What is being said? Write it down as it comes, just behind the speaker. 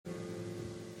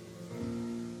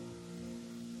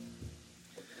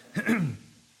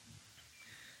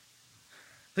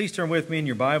Please turn with me in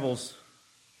your Bibles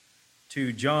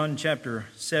to John chapter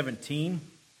 17.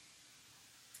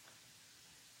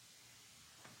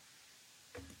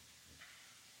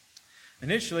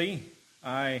 Initially,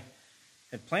 I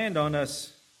had planned on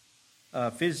us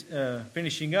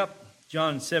finishing up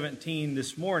John 17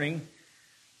 this morning,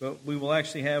 but we will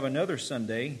actually have another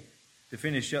Sunday to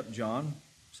finish up John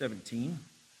 17.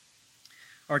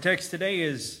 Our text today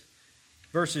is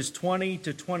verses 20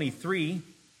 to 23,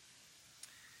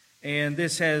 and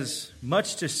this has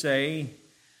much to say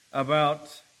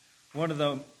about one of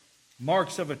the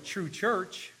marks of a true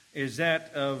church is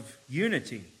that of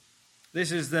unity.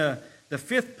 This is the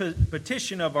fifth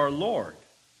petition of our Lord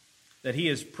that he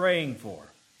is praying for.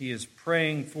 He is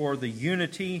praying for the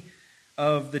unity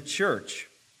of the church.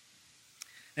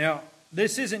 Now,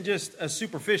 this isn't just a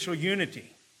superficial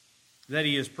unity that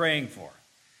he is praying for.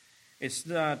 It's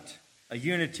not a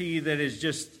unity that is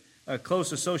just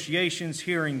close associations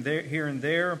here and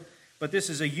there, but this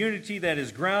is a unity that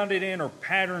is grounded in or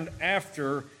patterned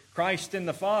after Christ and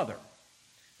the Father.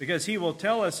 Because he will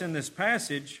tell us in this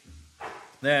passage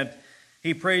that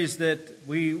he prays that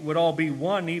we would all be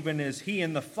one even as he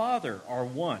and the Father are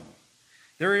one.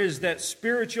 There is that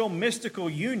spiritual, mystical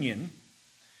union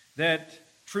that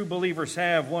true believers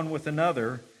have one with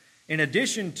another, in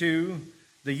addition to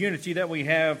the unity that we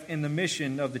have in the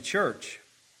mission of the church.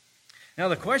 Now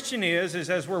the question is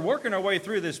as we're working our way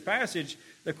through this passage,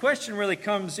 the question really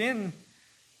comes in,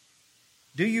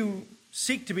 do you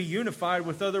seek to be unified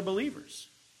with other believers?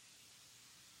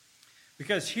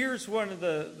 Because here's one of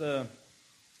the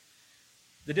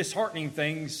disheartening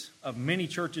things of many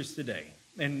churches today,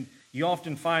 and you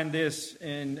often find this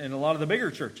in a lot of the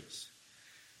bigger churches,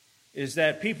 is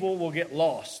that people will get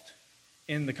lost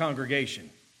in the congregation.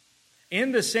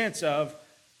 In the sense of,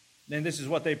 and this is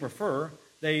what they prefer,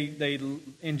 they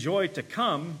enjoy to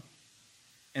come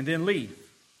and then leave.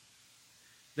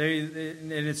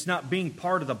 And it's not being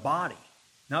part of the body,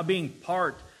 not being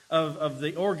part of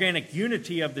the organic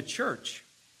unity of the church.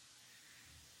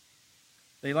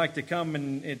 They like to come,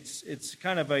 and it's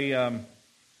kind of a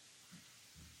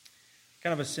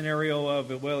scenario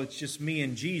of, well, it's just me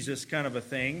and Jesus kind of a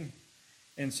thing.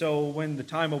 And so when the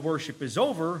time of worship is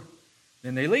over,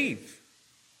 then they leave.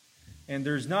 And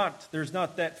there's not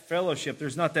that fellowship,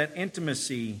 there's not that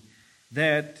intimacy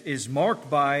that is marked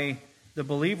by the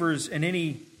believers in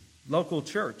any local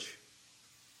church.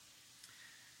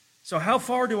 So how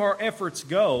far do our efforts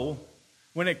go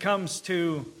when it comes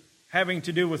to having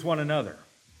to do with one another,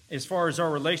 as far as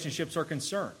our relationships are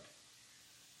concerned?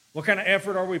 What kind of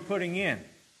effort are we putting in?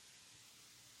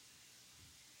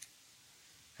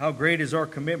 How great is our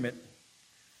commitment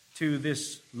to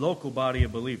this local body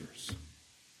of believers?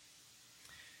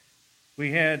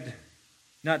 We had,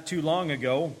 not too long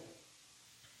ago,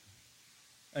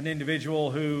 an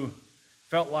individual who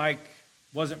felt like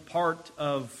wasn't part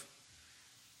of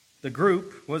the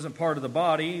group, wasn't part of the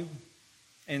body,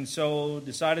 and so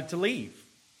decided to leave.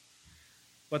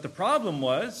 But the problem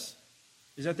is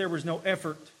that there was no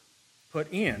effort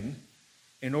put in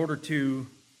order to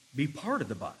be part of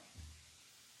the body.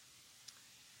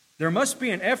 There must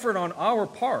be an effort on our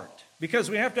part,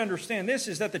 because we have to understand this,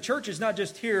 is that the church is not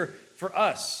just here for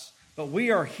us, but we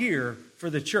are here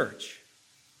for the church.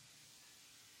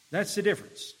 That's the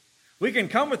difference. We can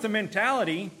come with the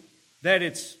mentality that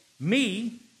it's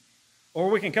me,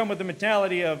 or we can come with the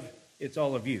mentality of it's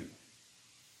all of you.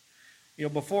 You know,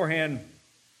 beforehand,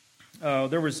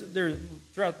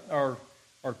 throughout our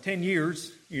 10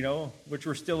 years, which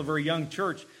we're still a very young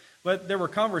church, but there were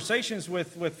conversations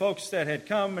with folks that had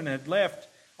come and had left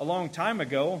a long time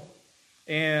ago,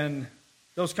 and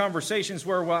those conversations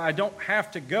were, well, I don't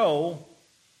have to go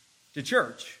to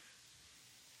church,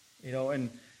 and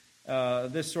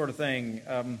this sort of thing.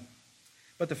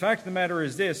 But the fact of the matter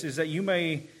is this, is that it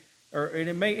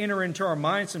may enter into our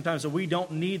minds sometimes that we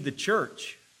don't need the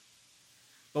church.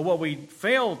 But what we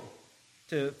fail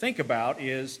to think about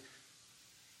is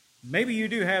maybe you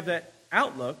do have that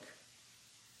outlook,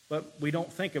 but we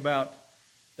don't think about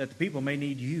that the people may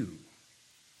need you.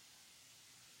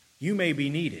 You may be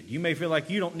needed. You may feel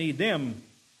like you don't need them,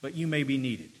 but you may be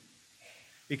needed.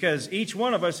 Because each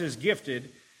one of us is gifted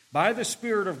by the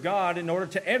Spirit of God in order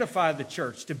to edify the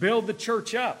church, to build the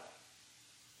church up.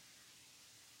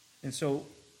 And so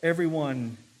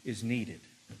everyone is needed.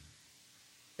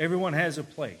 Everyone has a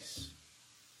place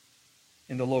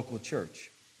in the local church.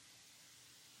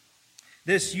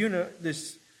 This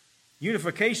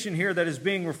unification here that is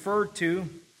being referred to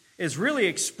is really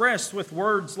expressed with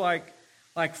words like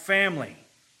family.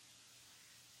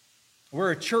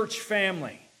 We're a church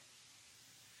family.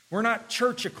 We're not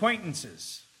church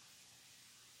acquaintances.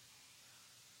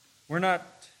 We're not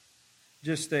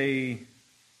just a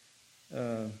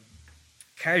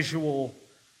casual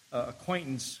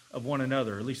acquaintance of one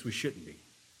another. At least we shouldn't be.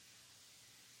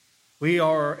 We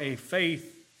are a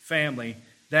faith family.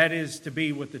 That is to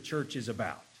be what the church is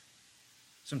about.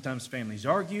 Sometimes families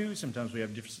argue. Sometimes we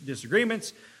have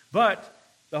disagreements. But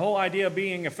the whole idea of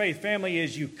being a faith family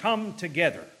is you come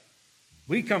together.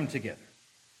 We come together.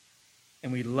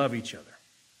 And we love each other.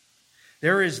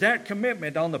 There is that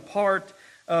commitment on the part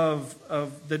of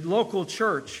the local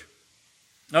church,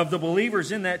 of the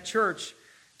believers in that church,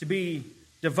 to be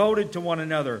devoted to one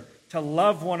another, to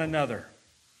love one another,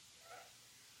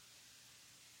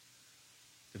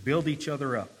 to build each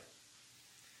other up.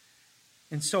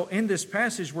 And so in this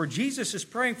passage where Jesus is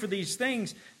praying for these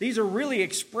things, these are really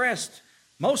expressed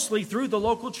mostly through the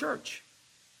local church,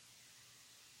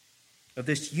 of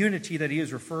this unity that he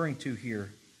is referring to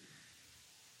here.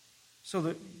 So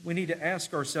that we need to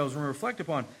ask ourselves and reflect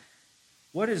upon,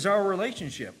 what is our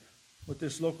relationship with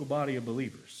this local body of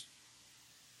believers?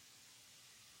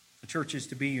 The church is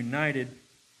to be united,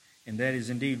 and that is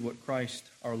indeed what Christ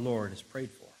our Lord has prayed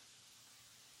for.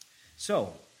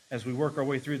 So, as we work our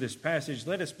way through this passage,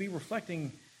 let us be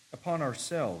reflecting upon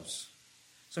ourselves.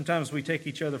 Sometimes we take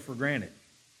each other for granted.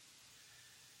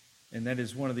 And that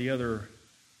is one of the other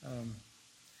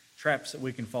traps that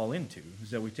we can fall into,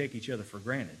 is that we take each other for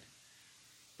granted.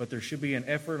 But there should be an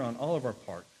effort on all of our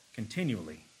part,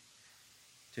 continually,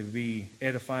 to be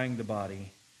edifying the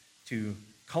body, to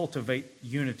cultivate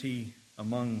unity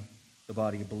among the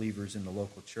body of believers in the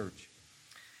local church.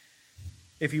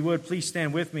 If you would, please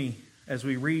stand with me as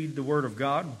we read the Word of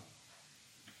God.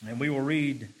 And we will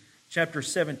read chapter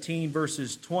 17,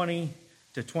 verses 20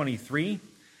 to 23.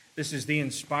 This is the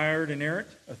inspired, inerrant,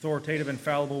 authoritative,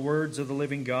 infallible words of the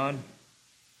living God.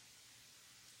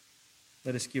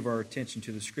 Let us give our attention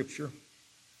to the Scripture.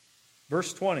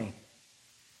 Verse 20.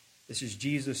 This is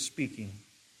Jesus speaking.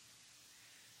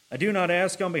 I do not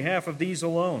ask on behalf of these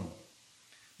alone,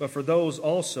 but for those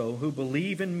also who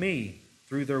believe in me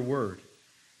through their word,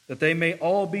 that they may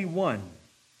all be one,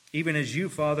 even as you,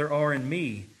 Father, are in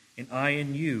me, and I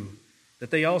in you, that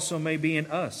they also may be in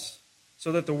us,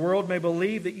 so that the world may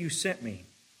believe that you sent me.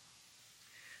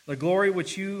 The glory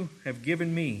which you have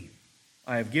given me,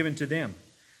 I have given to them,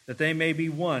 that they may be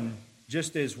one,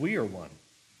 just as we are one.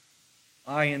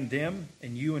 I in them,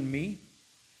 and you in me,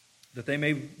 that they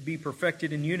may be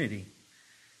perfected in unity,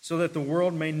 so that the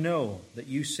world may know that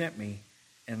you sent me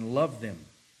and loved them,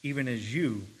 even as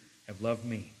you have loved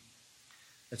me.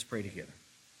 Let's pray together.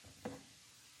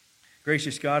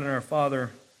 Gracious God and our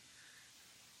Father,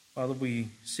 we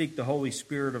seek the Holy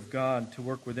Spirit of God to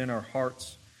work within our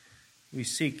hearts. We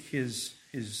seek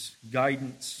His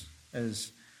guidance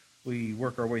as we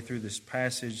work our way through this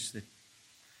passage, that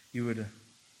you would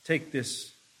take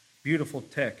this beautiful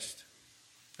text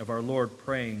of our Lord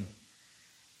praying,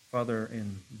 Father,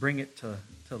 and bring it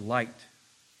to light.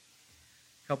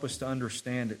 Help us to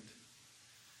understand it.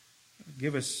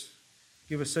 Give us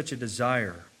such a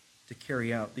desire to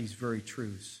carry out these very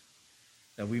truths,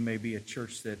 that we may be a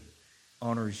church that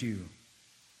honors you.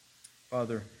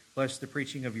 Father, bless the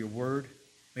preaching of your word.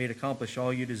 May it accomplish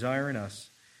all you desire in us.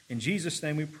 In Jesus'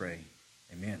 name we pray.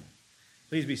 Amen.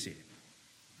 Please be seated.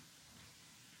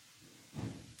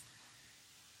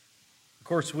 Of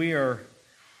course, we are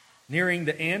nearing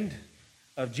the end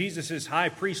of Jesus' high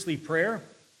priestly prayer.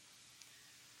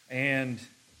 And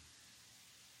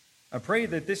I pray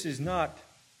that this is not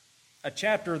a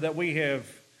chapter that we have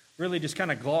really just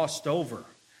kind of glossed over,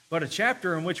 but a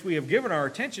chapter in which we have given our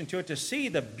attention to it to see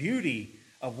the beauty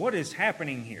of what is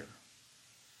happening here,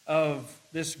 of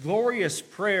this glorious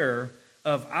prayer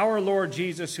of our Lord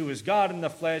Jesus, who is God in the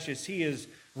flesh, as He is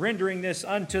rendering this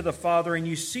unto the Father. And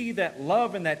you see that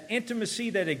love and that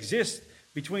intimacy that exists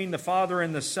between the Father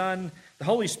and the Son. The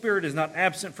Holy Spirit is not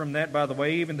absent from that, by the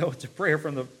way, even though it's a prayer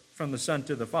from the Son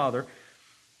to the Father.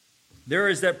 There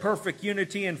is that perfect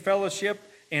unity and fellowship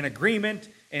and agreement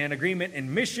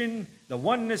in mission, the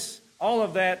oneness. All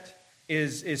of that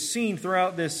is seen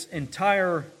throughout this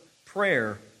entire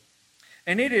prayer.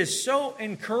 And it is so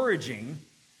encouraging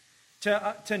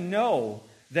to know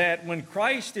that when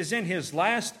Christ is in His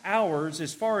last hours,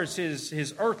 as far as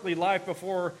his earthly life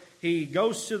before He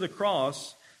goes to the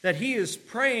cross, that He is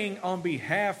praying on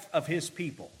behalf of His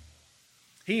people.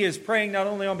 He is praying not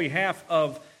only on behalf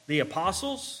of the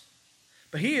apostles,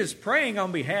 but He is praying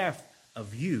on behalf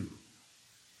of you.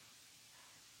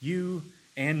 You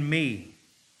and me.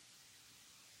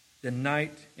 The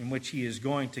night in which He is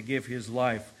going to give His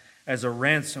life as a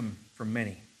ransom for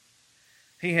many.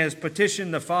 He has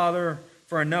petitioned the Father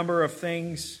for a number of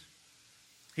things.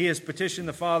 He has petitioned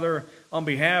the Father on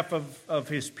behalf of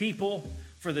his people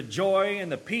for the joy and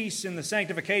the peace and the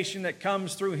sanctification that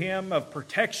comes through him, of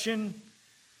protection.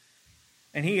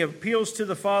 And he appeals to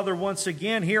the Father once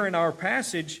again here in our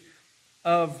passage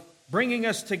of bringing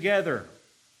us together,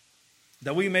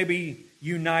 that we may be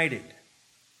united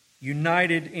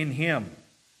in him.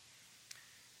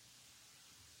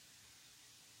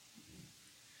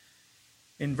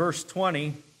 In verse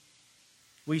 20,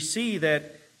 we see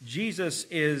that Jesus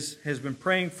has been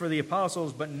praying for the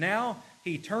apostles, but now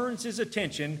he turns his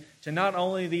attention to not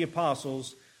only the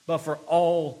apostles, but for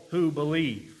all who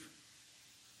believe.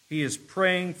 He is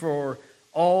praying for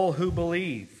all who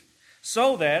believe,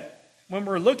 so that when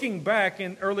we're looking back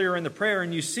earlier in the prayer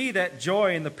and you see that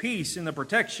joy and the peace and the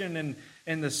protection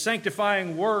and the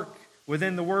sanctifying work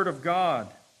within the Word of God,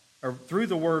 or through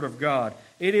the Word of God,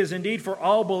 it is indeed for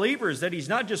all believers, that he's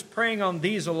not just praying on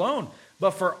these alone,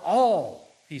 but for all,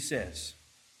 he says.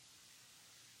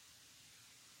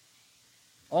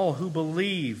 All who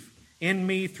believe in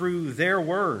me through their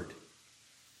word.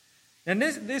 And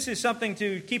this is something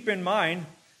to keep in mind,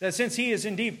 that since he is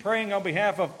indeed praying on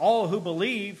behalf of all who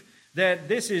believe, that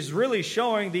this is really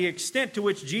showing the extent to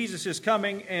which Jesus is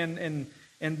coming and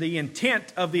the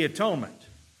intent of the atonement.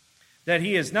 That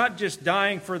he is not just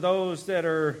dying for those that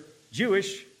are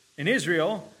Jewish in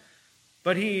Israel,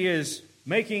 but he is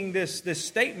making this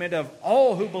statement of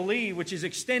all who believe, which is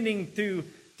extending through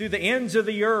the ends of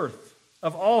the earth,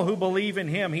 of all who believe in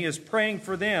him. He is praying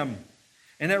for them.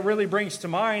 And that really brings to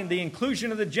mind the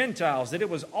inclusion of the Gentiles, that it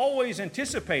was always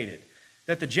anticipated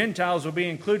that the Gentiles will be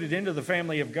included into the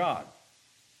family of God.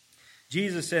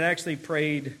 Jesus had actually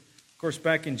prayed, of course,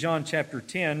 back in John chapter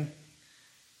 10,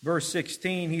 verse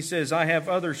 16, he says, I have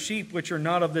other sheep which are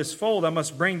not of this fold. I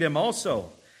must bring them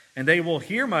also. And they will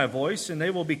hear my voice, and they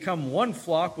will become one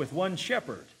flock with one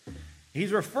shepherd.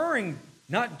 He's referring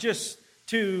not just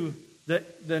to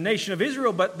the nation of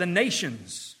Israel, but the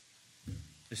nations.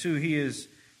 That's who he is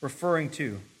referring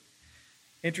to.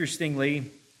 Interestingly,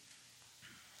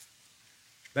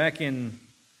 back in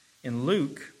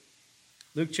Luke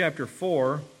chapter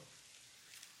 4,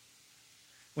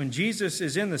 when Jesus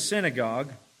is in the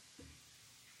synagogue,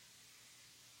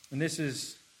 and this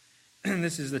is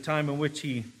the time in which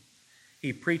he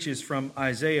preaches from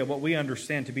Isaiah, what we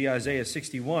understand to be Isaiah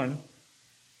 61.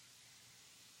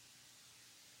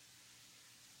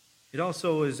 It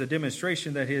also is a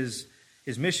demonstration that his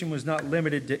mission was not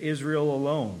limited to Israel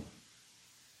alone.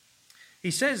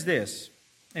 He says this,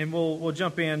 and we'll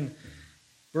jump in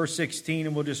verse 16,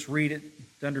 and we'll just read it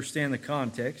to understand the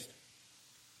context.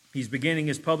 He's beginning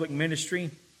his public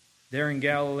ministry there in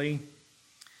Galilee.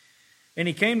 And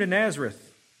he came to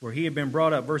Nazareth, where he had been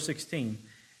brought up, verse 16.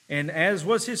 And as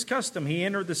was his custom, he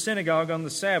entered the synagogue on the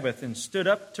Sabbath and stood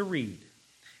up to read.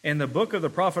 And the book of the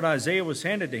prophet Isaiah was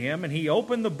handed to him, and he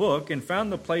opened the book and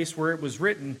found the place where it was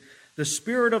written, The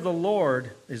Spirit of the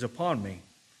Lord is upon me,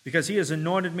 because he has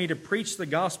anointed me to preach the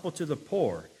gospel to the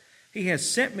poor. He has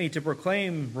sent me to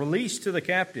proclaim release to the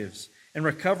captives and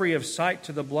recovery of sight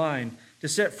to the blind, to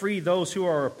set free those who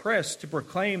are oppressed, to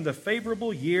proclaim the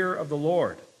favorable year of the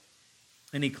Lord.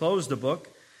 And he closed the book,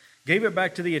 gave it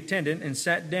back to the attendant, and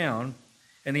sat down,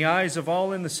 and the eyes of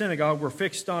all in the synagogue were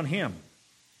fixed on him.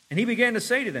 And he began to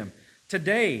say to them,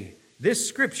 Today this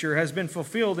scripture has been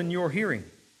fulfilled in your hearing.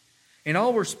 And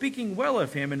all were speaking well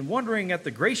of him and wondering at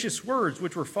the gracious words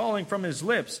which were falling from his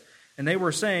lips. And they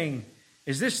were saying,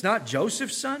 Is this not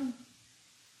Joseph's son?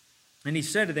 And he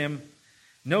said to them,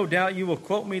 No doubt you will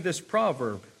quote me this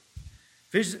proverb,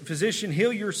 Physician,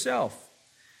 heal yourself.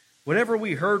 Whatever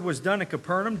we heard was done in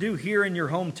Capernaum, do here in your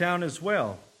hometown as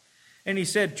well. And he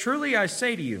said, Truly I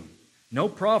say to you, no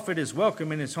prophet is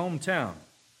welcome in his hometown.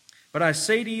 But I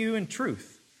say to you in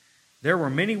truth, there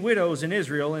were many widows in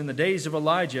Israel in the days of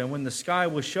Elijah, when the sky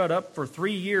was shut up for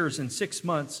 3 years and 6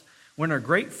 months, when a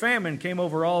great famine came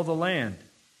over all the land.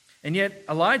 And yet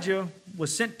Elijah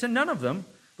was sent to none of them,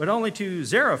 but only to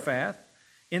Zarephath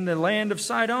in the land of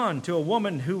Sidon, to a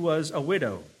woman who was a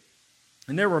widow.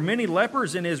 And there were many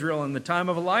lepers in Israel in the time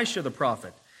of Elisha the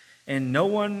prophet, and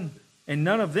none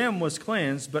of them was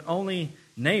cleansed, but only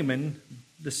Naaman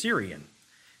the Syrian.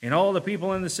 And all the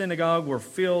people in the synagogue were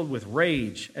filled with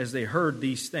rage as they heard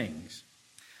these things.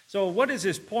 So what is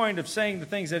his point of saying the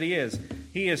things that he is?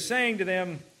 He is saying to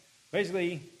them,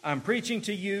 basically, I'm preaching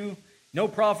to you. No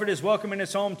prophet is welcome in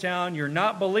his hometown. You're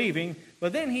not believing.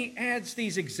 But then he adds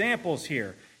these examples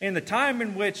here. In the time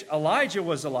in which Elijah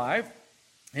was alive,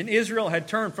 and Israel had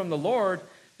turned from the Lord,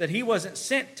 that he wasn't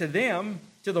sent to them,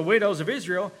 to the widows of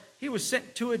Israel. He was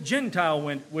sent to a Gentile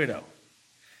widow.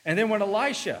 And then when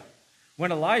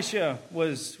When Elisha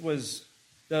was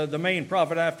the main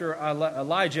prophet after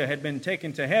Elijah had been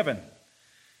taken to heaven,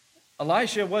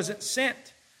 Elisha wasn't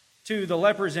sent to the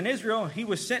lepers in Israel. He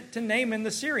was sent to Naaman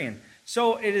the Syrian.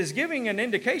 So it is giving an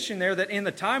indication there that in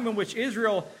the time in which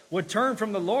Israel would turn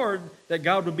from the Lord, that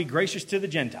God would be gracious to the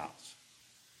Gentiles.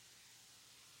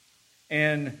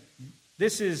 And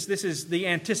this is the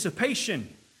anticipation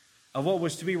of what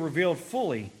was to be revealed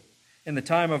fully in the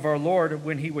time of our Lord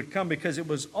when he would come, because it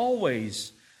was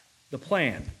always the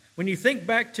plan. When you think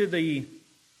back to the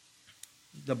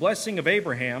blessing of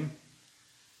Abraham,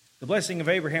 the blessing of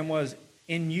Abraham was,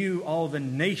 in you all the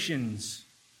nations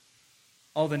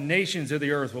of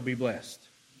the earth will be blessed.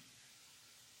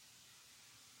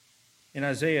 In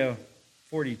Isaiah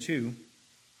 42,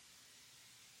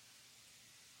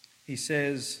 he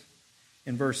says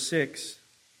in verse 6,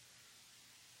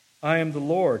 I am the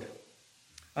Lord.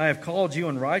 I have called you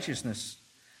in righteousness.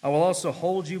 I will also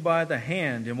hold you by the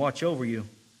hand and watch over you.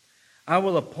 I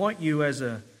will appoint you as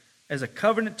a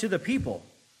covenant to the people,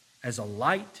 as a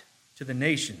light to the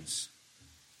nations,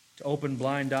 to open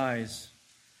blind eyes,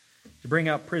 to bring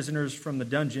out prisoners from the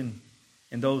dungeon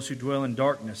and those who dwell in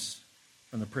darkness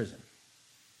from the prison.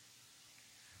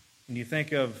 When you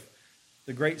think of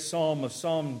the great psalm of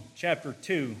Psalm chapter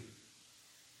 2,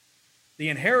 the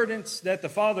inheritance that the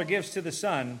Father gives to the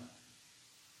Son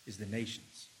is the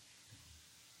nations.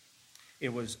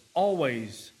 It was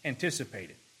always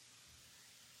anticipated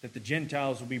that the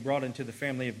Gentiles will be brought into the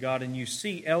family of God, and you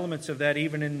see elements of that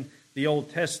even in the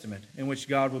Old Testament, in which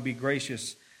God will be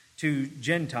gracious to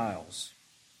Gentiles.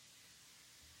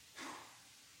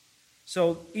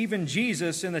 So even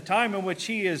Jesus, in the time in which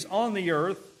he is on the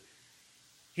earth,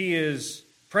 he is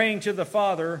praying to the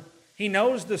Father. He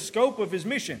knows the scope of his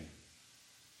mission.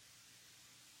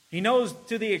 He knows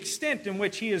to the extent in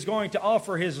which he is going to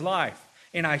offer his life.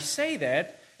 And I say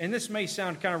that, and this may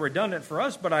sound kind of redundant for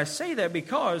us, but I say that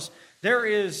because there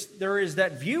is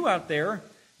that view out there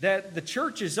that the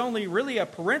church is only really a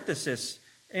parenthesis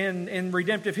in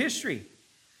redemptive history.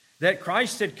 That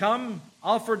Christ had come,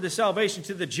 offered the salvation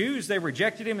to the Jews, they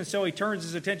rejected him, and so he turns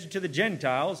his attention to the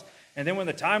Gentiles. And then when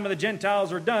the time of the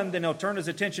Gentiles are done, then he'll turn his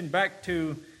attention back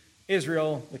to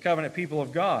Israel, the covenant people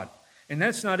of God. And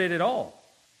that's not it at all.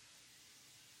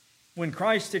 When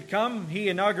Christ had come, he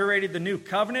inaugurated the new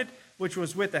covenant, which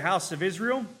was with the house of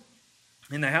Israel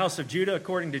and the house of Judah,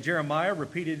 according to Jeremiah,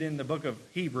 repeated in the book of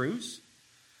Hebrews.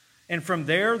 And from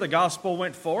there, the gospel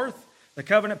went forth. The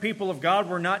covenant people of God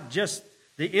were not just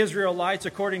the Israelites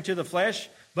according to the flesh,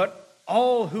 but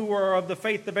all who were of the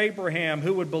faith of Abraham,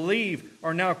 who would believe,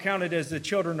 are now counted as the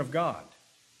children of God.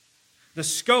 The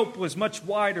scope was much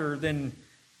wider than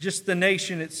just the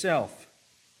nation itself.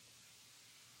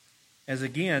 As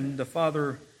again, the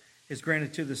Father has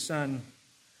granted to the Son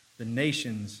the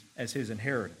nations as his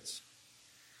inheritance.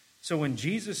 So when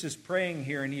Jesus is praying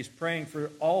here, and he's praying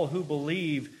for all who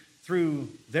believe through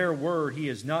their word, he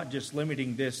is not just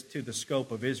limiting this to the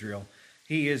scope of Israel.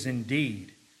 He is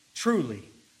indeed, truly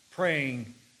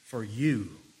praying for you,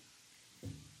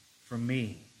 for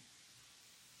me,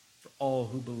 for all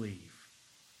who believe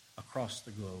across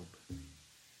the globe.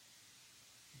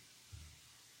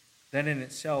 That in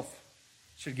itself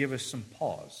should give us some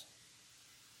pause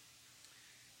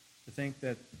to think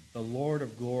that the Lord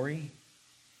of glory,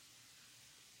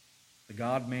 the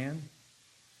God-man,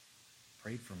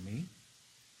 prayed for me,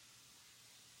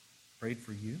 prayed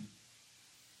for you.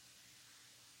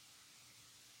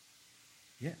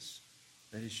 Yes,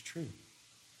 that is true.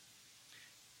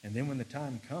 And then when the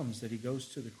time comes that he goes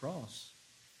to the cross,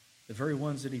 the very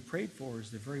ones that he prayed for is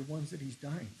the very ones that he's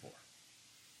dying for.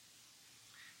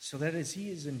 So that as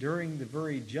he is enduring the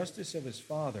very justice of his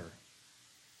Father,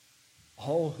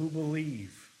 all who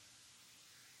believe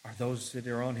are those that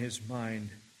are on his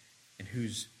mind and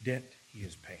whose debt he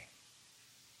is paying.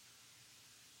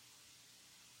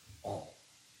 All.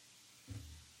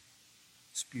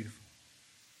 It's beautiful.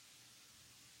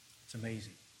 It's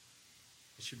amazing.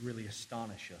 It should really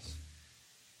astonish us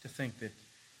to think that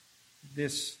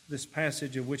this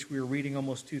passage of which we were reading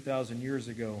almost 2,000 years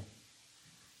ago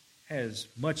has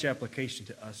much application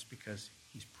to us because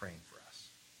he's praying for us.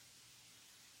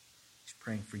 He's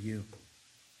praying for you.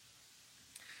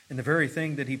 And the very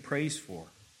thing that he prays for,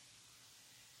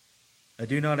 I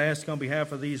do not ask on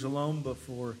behalf of these alone, but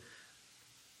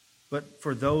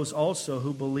for those also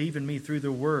who believe in me through the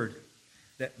word,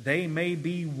 that they may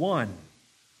be one,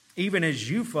 even as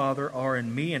you, Father, are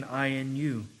in me and I in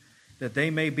you, that they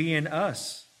may be in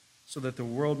us, so that the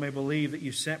world may believe that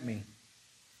you sent me.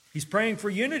 He's praying for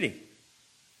unity.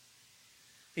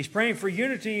 He's praying for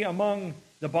unity among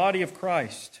the body of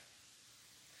Christ.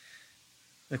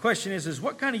 The question is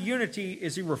what kind of unity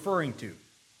is he referring to?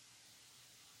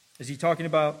 Is he talking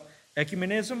about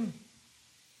ecumenism?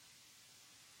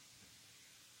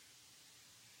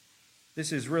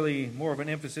 This is really more of an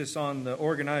emphasis on the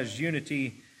organized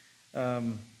unity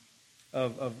of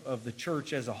the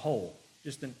church as a whole,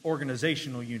 just an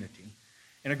organizational unity.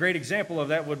 And a great example of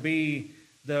that would be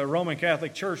the Roman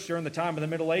Catholic Church during the time of the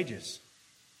Middle Ages.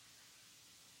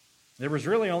 There was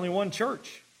really only one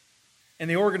church, and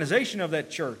the organization of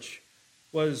that church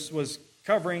was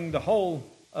covering the whole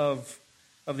of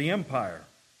the empire.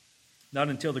 Not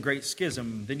until the Great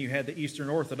Schism. Then you had the Eastern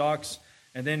Orthodox,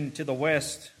 and then to the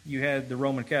west you had the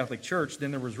Roman Catholic Church.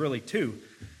 Then there was really two.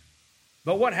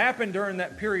 But what happened during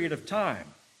that period of time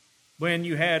when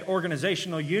you had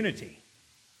organizational unity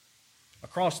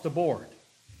across the board?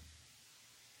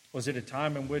 Was it a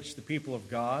time in which the people of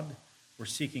God were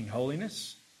seeking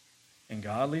holiness and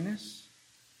godliness?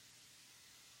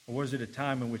 Or was it a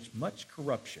time in which much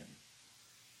corruption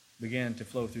began to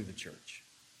flow through the church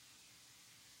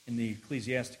in the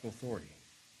ecclesiastical authority?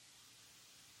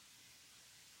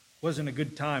 It wasn't a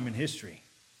good time in history.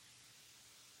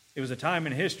 It was a time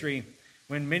in history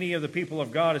when many of the people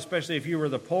of God, especially if you were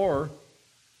the poor,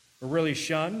 were really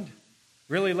shunned,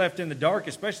 really left in the dark,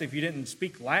 especially if you didn't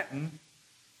speak Latin.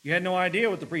 You had no idea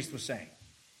what the priest was saying.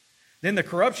 Then the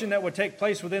corruption that would take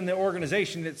place within the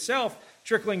organization itself,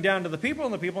 trickling down to the people,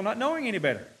 and the people not knowing any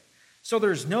better. So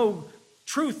there's no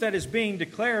truth that is being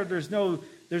declared. There's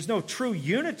no true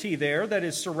unity there that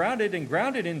is surrounded and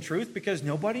grounded in truth, because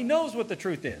nobody knows what the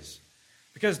truth is.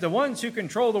 Because the ones who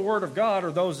control the Word of God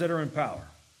are those that are in power.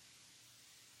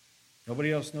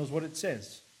 Nobody else knows what it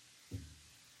says.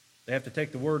 They have to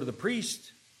take the word of the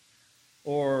priest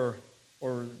or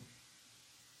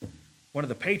one of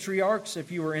the patriarchs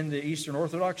if you were in the Eastern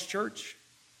Orthodox Church.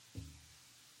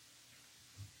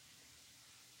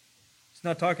 It's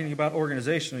not talking about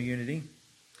organizational unity.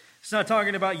 It's not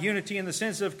talking about unity in the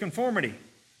sense of conformity,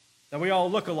 that we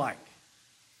all look alike.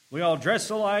 We all dress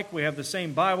alike. We have the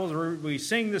same Bibles. We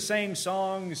sing the same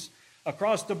songs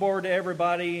across the board to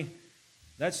everybody.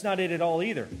 That's not it at all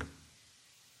either.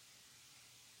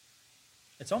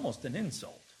 It's almost an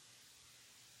insult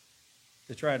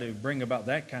to try to bring about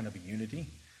that kind of a unity.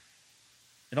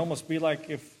 It'd almost be like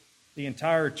if the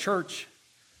entire church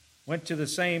went to the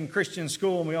same Christian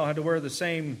school and we all had to wear the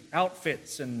same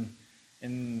outfits and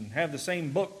have the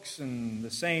same books and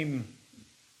the same.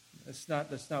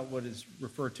 That's not what is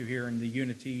referred to here in the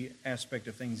unity aspect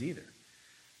of things either.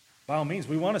 By all means,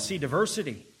 we want to see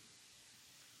diversity.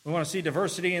 We want to see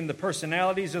diversity in the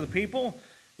personalities of the people.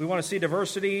 We want to see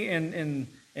diversity in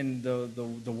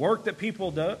the work that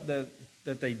people do,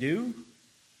 that they do.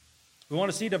 We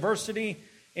want to see diversity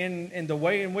in the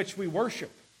way in which we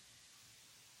worship.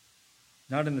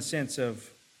 Not in the sense of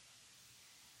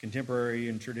contemporary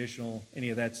and traditional, any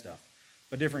of that stuff.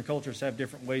 But different cultures have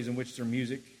different ways in which their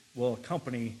music will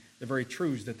accompany the very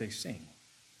truths that they sing.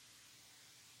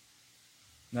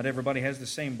 Not everybody has the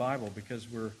same Bible because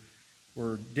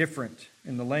we're different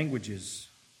in the languages.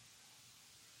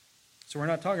 So we're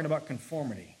not talking about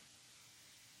conformity.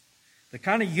 The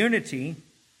kind of unity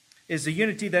is the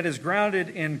unity that is grounded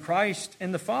in Christ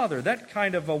and the Father. That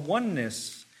kind of a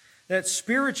oneness, that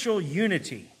spiritual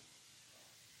unity.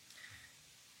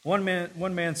 One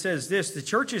man says this: the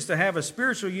church is to have a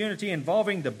spiritual unity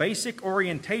involving the basic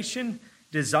orientation,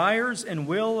 desires, and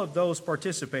will of those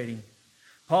participating.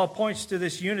 Paul points to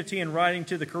this unity in writing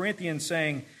to the Corinthians,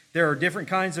 saying, there are different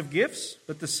kinds of gifts,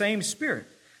 but the same Spirit.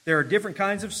 There are different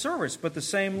kinds of service, but the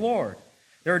same Lord.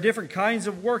 There are different kinds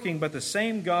of working, but the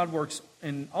same God works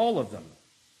in all of them.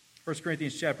 1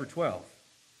 Corinthians chapter 12.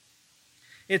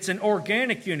 It's an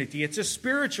organic unity. It's a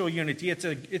spiritual unity.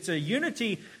 It's a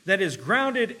unity that is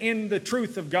grounded in the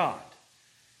truth of God.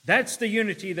 That's the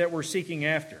unity that we're seeking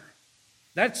after.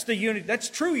 That's the unity. That's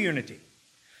true unity.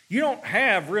 You don't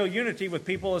have real unity with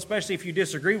people, especially if you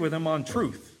disagree with them on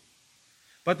truth.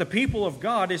 But the people of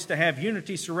God is to have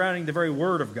unity surrounding the very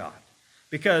Word of God.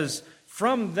 Because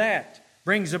from that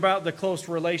brings about the close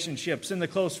relationships and the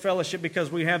close fellowship,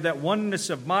 because we have that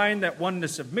oneness of mind, that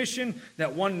oneness of mission,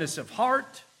 that oneness of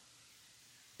heart.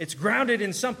 It's grounded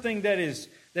in something that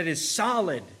is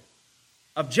solid,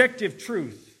 objective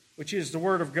truth, which is the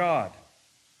Word of God.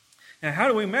 Now, how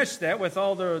do we mesh that with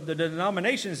all the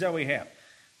denominations that we have?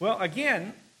 Well,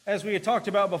 again, as we had talked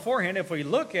about beforehand, if we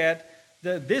look at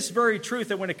this very truth,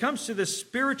 that when it comes to the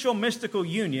spiritual mystical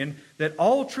union, that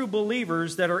all true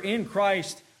believers that are in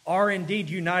Christ are indeed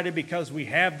united because we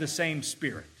have the same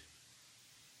Spirit.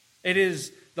 It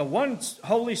is the one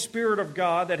Holy Spirit of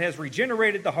God that has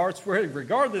regenerated the hearts,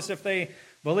 regardless if they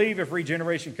believe if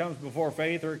regeneration comes before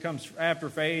faith or it comes after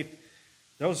faith.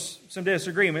 Those some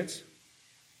disagreements.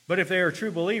 But if they are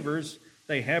true believers,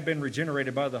 they have been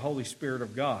regenerated by the Holy Spirit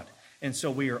of God. And so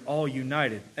we are all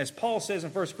united. As Paul says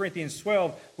in 1 Corinthians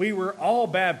 12, we were all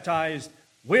baptized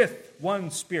with one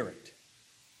Spirit.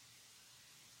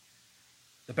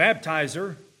 The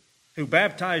baptizer who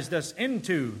baptized us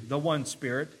into the one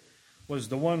Spirit was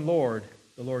the one Lord,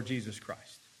 the Lord Jesus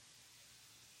Christ.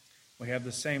 We have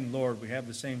the same Lord, we have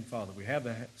the same Father, we have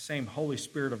the same Holy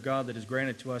Spirit of God that is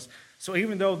granted to us. So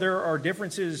even though there are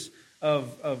differences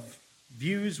of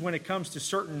views when it comes to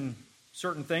certain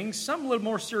things, some a little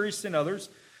more serious than others,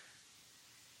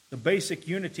 the basic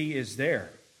unity is there.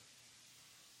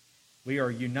 We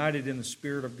are united in the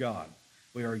Spirit of God.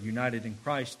 We are united in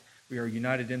Christ. We are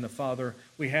united in the Father.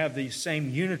 We have the same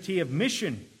unity of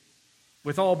mission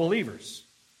with all believers.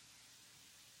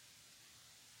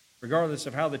 Regardless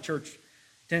of how the church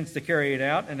tends to carry it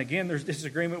out. And again, there's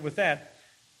disagreement with that.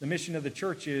 The mission of the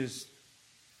church is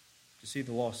to see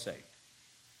the lost saved.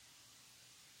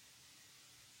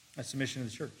 That's the mission of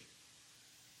the church.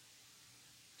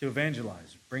 To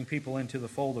evangelize, bring people into the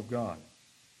fold of God.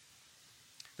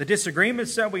 The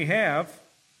disagreements that we have,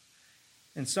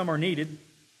 and some are needed,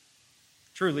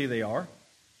 truly they are.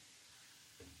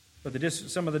 But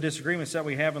some of the disagreements that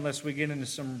we have, unless we get into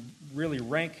some really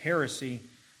rank heresy,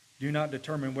 do not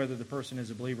determine whether the person is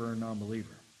a believer or a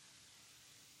non-believer.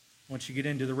 Once you get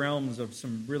into the realms of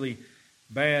some really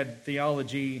bad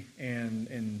theology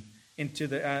and into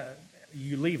the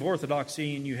you leave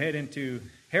orthodoxy and you head into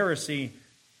heresy,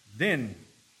 then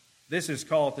this is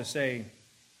called to say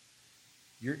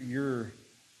you're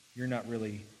not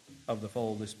really of the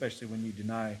fold, especially when you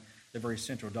deny the very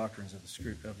central doctrines of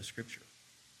the Scripture.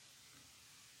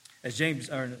 As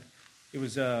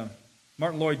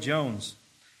Martin Lloyd-Jones,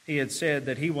 he had said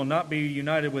that he will not be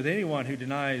united with anyone who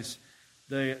denies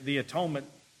the atonement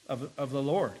of the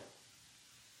Lord.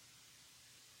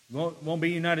 Won't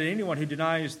be united with anyone who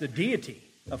denies the deity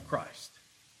of Christ.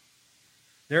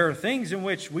 There are things in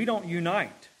which we don't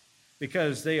unite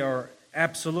because they are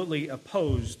absolutely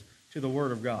opposed to the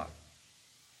Word of God.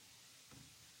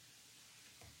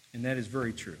 And that is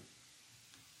very true.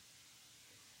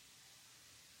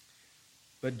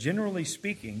 But generally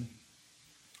speaking,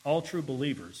 all true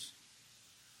believers,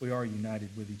 we are united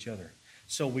with each other.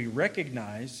 So we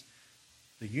recognize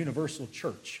the universal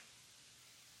church.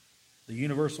 The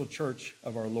universal church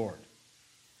of our Lord.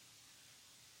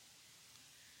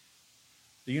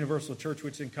 The universal church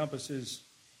which encompasses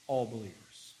all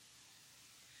believers.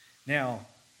 Now,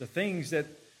 the things that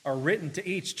are written to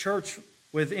each church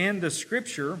within the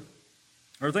Scripture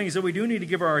are things that we do need to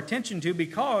give our attention to,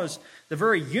 because the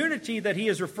very unity that he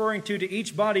is referring to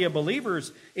each body of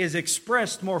believers is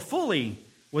expressed more fully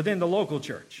within the local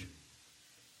church.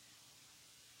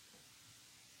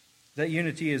 That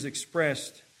unity is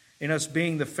expressed in us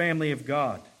being the family of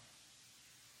God.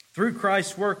 Through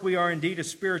Christ's work, we are indeed a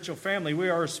spiritual family. We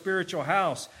are a spiritual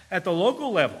house. At the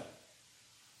local level,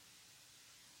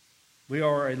 we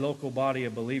are a local body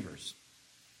of believers.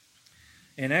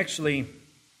 And actually,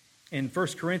 in 1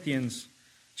 Corinthians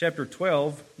chapter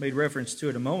 12, made reference to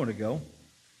it a moment ago,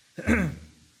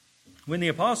 when the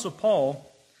Apostle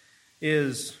Paul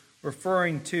is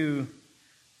referring to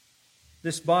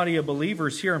this body of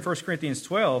believers here in 1 Corinthians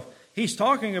 12, he's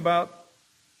talking about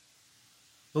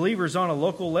believers on a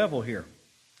local level here.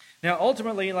 Now,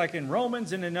 ultimately, like in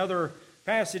Romans and in other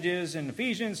passages in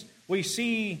Ephesians, we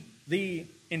see the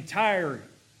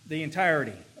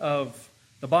entirety of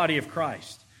the body of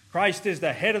Christ. Christ is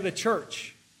the head of the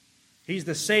church. He's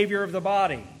the Savior of the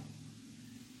body.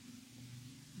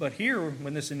 But here,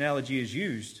 when this analogy is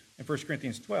used in 1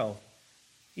 Corinthians 12,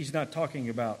 he's not talking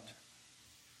about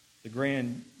the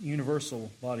grand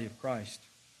universal body of Christ,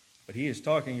 but he is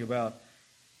talking about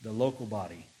the local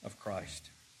body of Christ.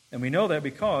 And we know that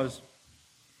because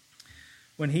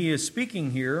when he is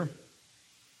speaking here,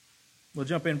 we'll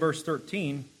jump in verse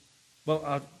 13.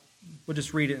 Well, we'll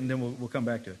just read it and then we'll come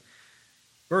back to it.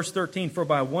 Verse 13, for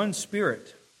by one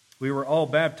Spirit we were all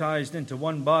baptized into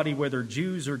one body, whether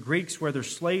Jews or Greeks, whether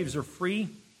slaves or free.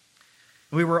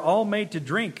 And we were all made to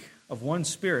drink of one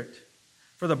Spirit.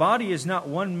 For the body is not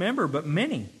one member, but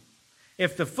many.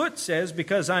 If the foot says,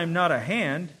 because I am not a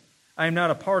hand, I am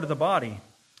not a part of the body,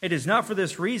 it is not for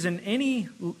this reason any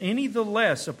the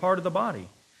less a part of the body.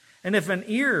 And if an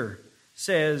ear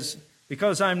says,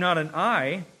 because I am not an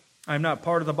eye, I am not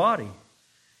part of the body,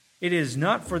 it is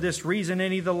not for this reason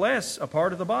any the less a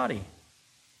part of the body.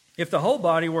 If the whole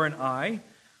body were an eye,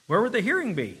 where would the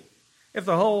hearing be? If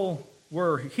the whole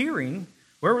were hearing,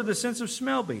 where would the sense of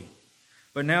smell be?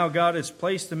 But now God has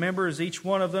placed the members, each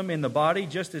one of them, in the body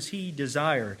just as He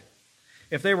desired.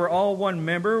 If they were all one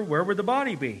member, where would the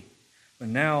body be? But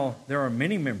now there are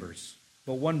many members,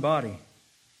 but one body.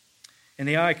 And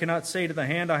the eye cannot say to the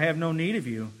hand, I have no need of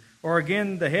you, or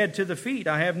again the head to the feet,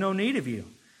 I have no need of you.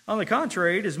 On the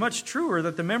contrary, it is much truer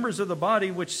that the members of the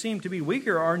body which seem to be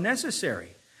weaker are necessary.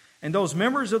 And those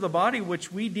members of the body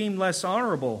which we deem less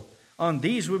honorable, on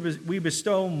these we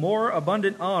bestow more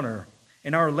abundant honor,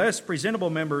 and our less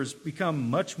presentable members become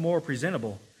much more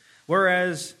presentable,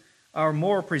 whereas our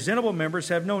more presentable members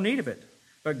have no need of it.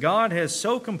 But God has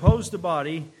so composed the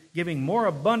body, giving more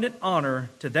abundant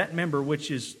honor to that member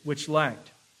which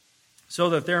lacked, so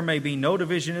that there may be no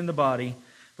division in the body,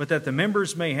 but that the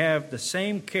members may have the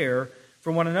same care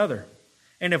for one another.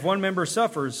 And if one member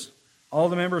suffers, all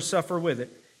the members suffer with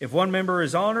it. If one member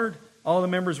is honored, all the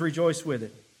members rejoice with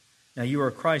it. Now you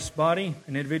are Christ's body,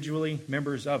 and individually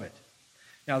members of it.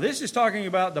 Now this is talking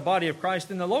about the body of Christ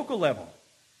in the local level.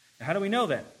 Now, how do we know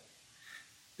that?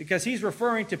 Because he's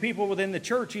referring to people within the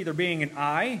church either being an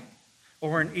eye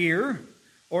or an ear,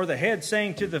 or the head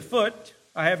saying to the foot,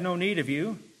 I have no need of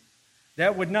you.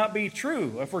 That would not be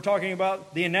true if we're talking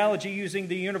about the analogy using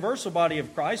the universal body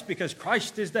of Christ, because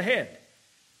Christ is the head.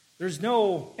 There's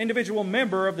no individual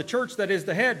member of the church that is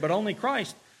the head, but only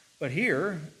Christ. But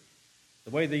here,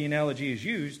 the way the analogy is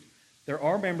used, there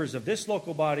are members of this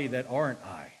local body that are an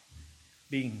eye,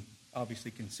 being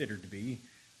obviously considered to be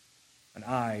an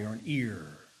eye or an ear.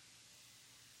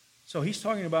 So he's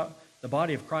talking about the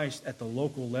body of Christ at the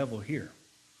local level here.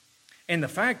 And the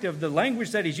fact of the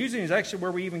language that he's using is actually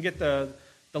where we even get the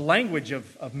language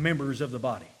of members of the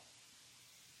body,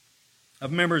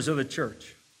 of members of the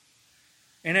church.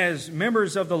 And as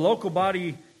members of the local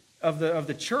body of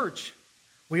the church,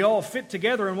 we all fit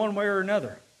together in one way or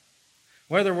another.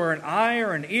 Whether we're an eye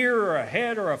or an ear or a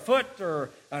head or a foot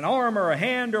or an arm or a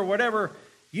hand or whatever,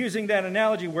 using that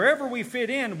analogy, wherever we fit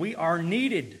in, we are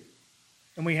needed.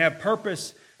 And we have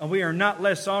purpose, and we are not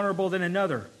less honorable than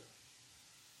another.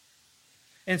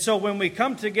 And so when we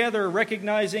come together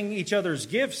recognizing each other's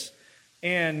gifts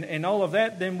and all of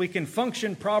that, then we can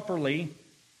function properly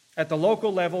at the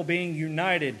local level, being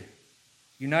united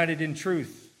in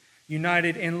truth,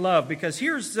 united in love. Because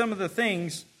here's some of the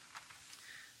things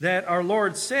that our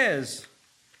Lord says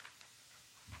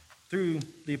through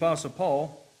the Apostle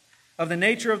Paul of the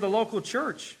nature of the local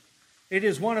church. It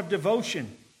is one of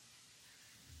devotion.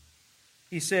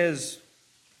 He says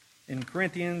in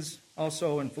Corinthians,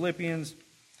 also in Philippians,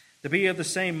 to be of the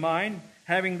same mind,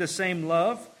 having the same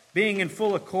love, being in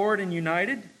full accord and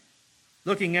united,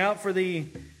 looking out for the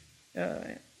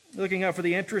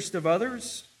interest of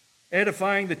others,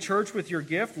 edifying the church with your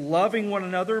gift, loving one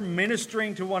another,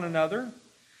 ministering to one another.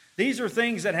 These are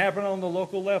things that happen on the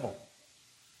local level,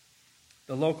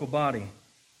 the local body.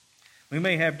 We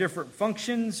may have different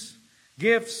functions,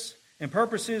 gifts, and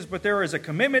purposes, but there is a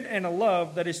commitment and a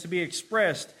love that is to be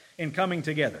expressed in coming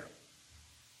together.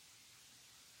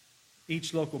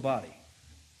 Each local body.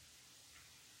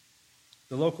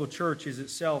 The local church is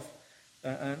itself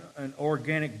an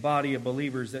organic body of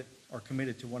believers that are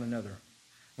committed to one another.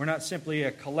 We're not simply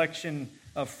a collection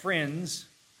of friends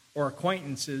or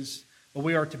acquaintances, but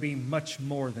we are to be much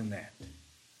more than that.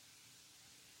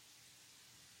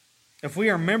 If we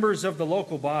are members of the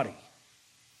local body,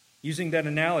 using that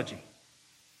analogy,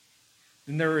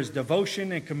 then there is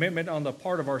devotion and commitment on the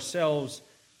part of ourselves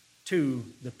to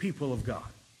the people of God.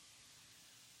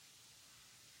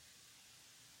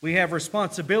 We have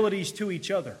responsibilities to each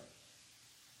other.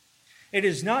 It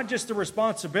is not just the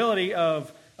responsibility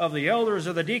of the elders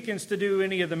or the deacons to do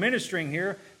any of the ministering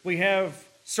here. We have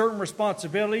certain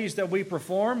responsibilities that we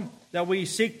perform, that we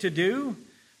seek to do,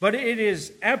 but it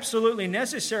is absolutely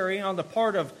necessary on the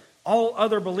part of all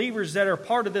other believers that are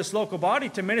part of this local body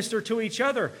to minister to each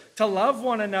other, to love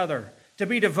one another, to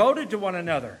be devoted to one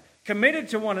another, committed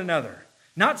to one another,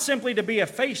 not simply to be a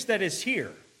face that is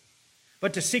here,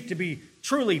 but to seek to be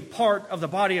truly part of the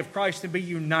body of Christ and be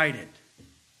united.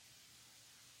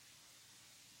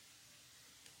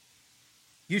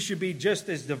 You should be just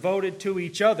as devoted to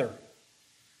each other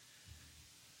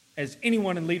as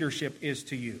anyone in leadership is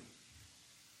to you.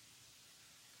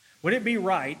 Would it be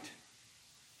right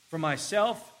for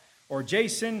myself or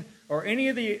Jason or any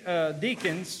of the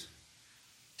deacons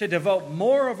to devote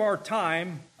more of our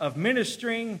time of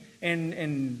ministering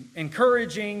and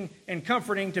encouraging and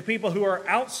comforting to people who are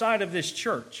outside of this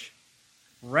church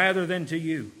rather than to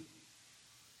you?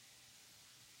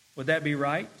 Would that be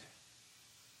right?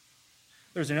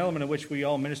 There's an element in which we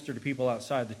all minister to people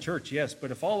outside the church, yes,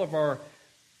 but if all of our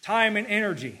time and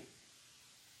energy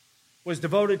was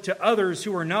devoted to others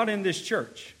who are not in this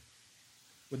church,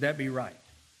 Would that be right?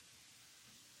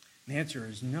 The answer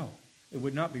is no, it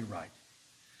would not be right.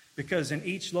 Because in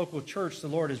each local church, the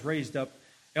Lord has raised up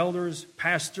elders,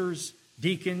 pastors,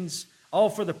 deacons, all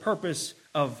for the purpose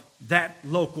of that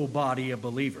local body of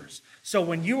believers. So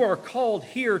when you are called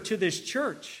here to this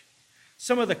church,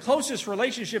 some of the closest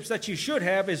relationships that you should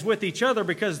have is with each other,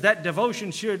 because that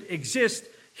devotion should exist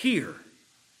here.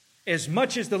 As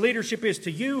much as the leadership is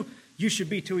to you, you should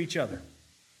be to each other.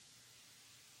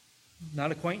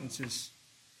 Not acquaintances,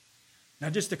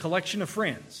 not just a collection of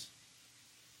friends,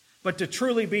 but to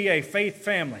truly be a faith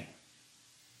family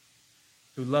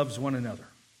who loves one another.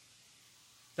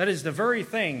 That is the very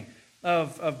thing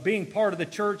of being part of the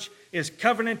church, is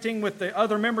covenanting with the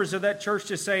other members of that church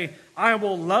to say, I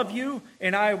will love you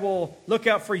and I will look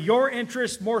out for your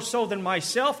interest more so than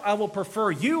myself. I will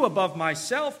prefer you above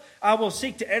myself. I will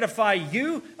seek to edify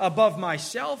you above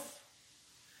myself.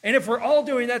 And if we're all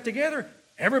doing that together,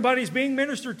 everybody's being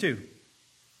ministered to.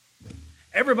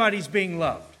 Everybody's being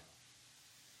loved.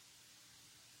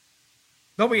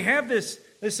 But we have this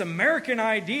American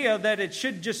idea that it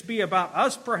should just be about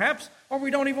us, perhaps, or we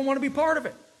don't even want to be part of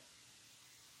it.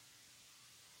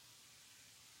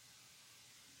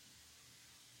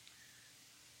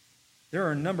 There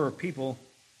are a number of people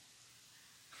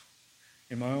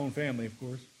in my own family, of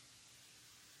course,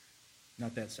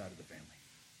 not that side of the family,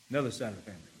 another side of the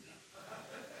family,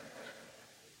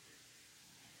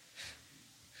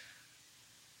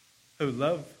 who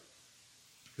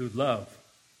love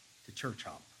to church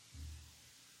hop.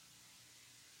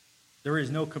 There is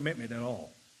no commitment at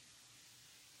all.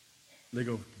 They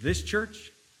go to this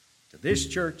church, to this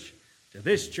church, to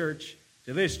this church,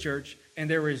 to this church, and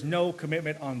there is no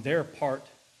commitment on their part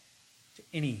to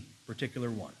any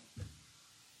particular one.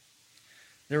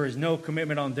 There is no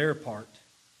commitment on their part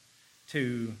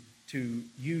to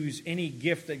use any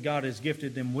gift that God has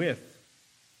gifted them with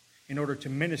in order to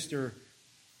minister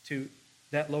to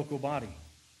that local body.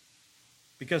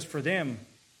 Because for them,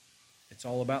 it's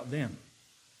all about them.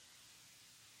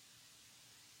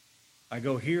 I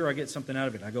go here, I get something out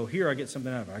of it. I go here, I get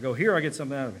something out of it. I go here, I get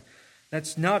something out of it.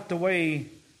 That's not the way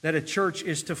that a church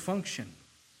is to function.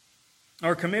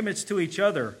 Our commitments to each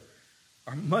other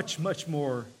are much, much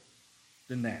more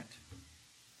than that.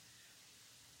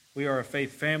 We are a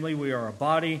faith family. We are a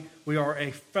body. We are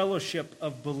a fellowship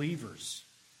of believers.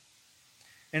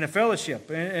 And a fellowship,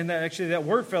 and actually that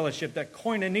word fellowship, that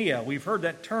koinonia, we've heard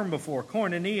that term before,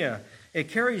 koinonia, it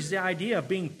carries the idea of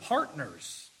being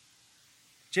partners.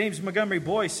 James Montgomery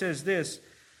Boyce says this: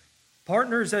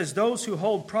 partners as those who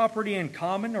hold property in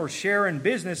common or share in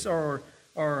business are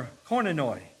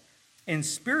koinonoi. In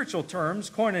spiritual terms,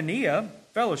 koinonia,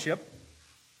 fellowship,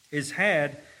 is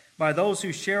had by those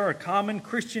who share a common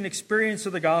Christian experience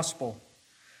of the gospel.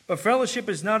 But fellowship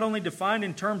is not only defined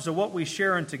in terms of what we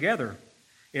share in together,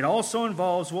 it also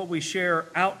involves what we share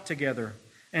out together.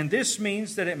 And this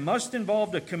means that it must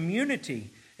involve a community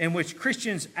in which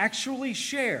Christians actually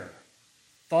share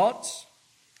thoughts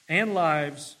and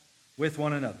lives with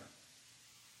one another.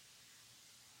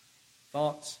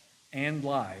 Thoughts and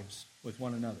lives with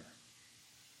one another.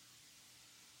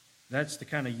 That's the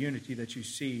kind of unity that you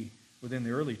see within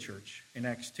the early church in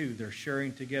Acts 2. They're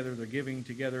sharing together, they're giving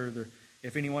together,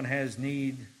 if anyone has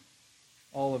need,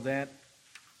 all of that.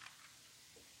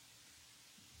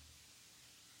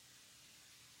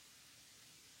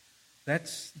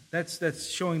 That's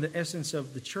showing the essence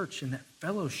of the church in that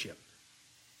fellowship.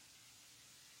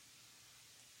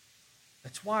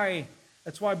 That's why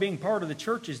being part of the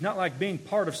church is not like being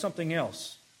part of something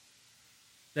else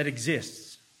that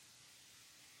exists.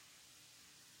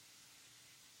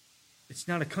 It's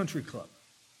not a country club.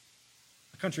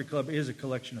 A country club is a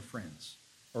collection of friends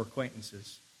or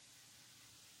acquaintances.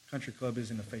 A country club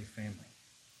isn't a faith family.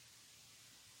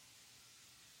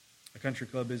 A country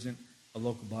club isn't a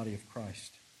local body of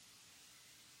Christ.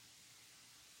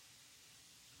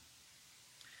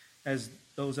 As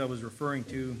those I was referring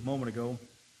to a moment ago,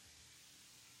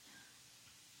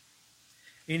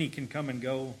 any can come and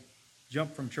go,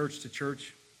 jump from church to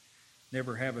church,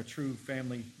 never have a true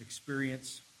family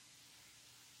experience.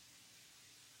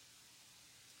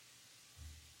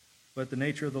 But the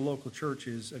nature of the local church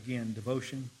is, again,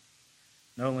 devotion,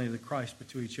 not only to Christ, but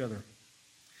to each other.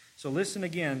 So listen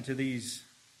again to these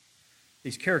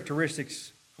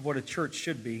characteristics of what a church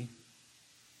should be.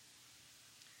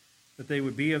 That they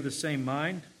would be of the same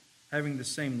mind, having the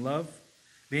same love,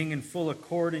 being in full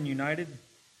accord and united,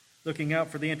 looking out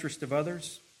for the interest of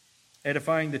others,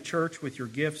 edifying the church with your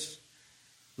gifts,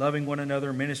 loving one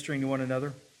another, ministering to one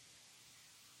another.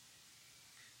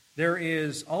 There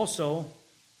is also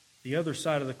the other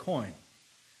side of the coin.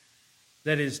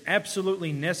 that is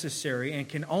absolutely necessary and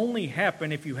can only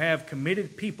happen if you have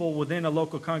committed people within a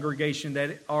local congregation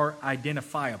that are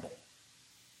identifiable.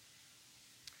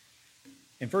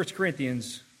 In 1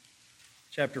 Corinthians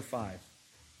chapter 5.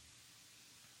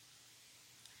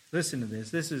 Listen to this.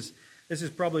 This is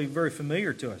probably very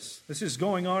familiar to us. This is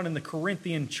going on in the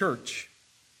Corinthian church.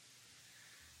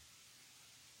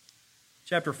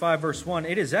 Chapter 5, verse 1.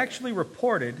 It is actually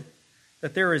reported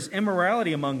that there is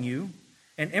immorality among you,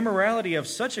 and immorality of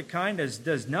such a kind as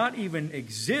does not even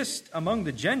exist among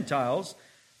the Gentiles,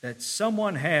 that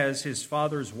someone has his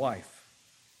father's wife.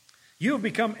 You have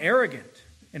become arrogant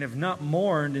and have not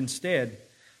mourned instead,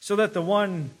 so that the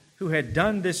one who had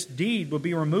done this deed would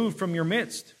be removed from your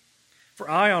midst. For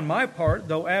I, on my part,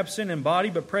 though absent in body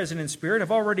but present in spirit,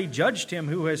 have already judged him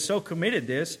who has so committed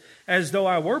this, as though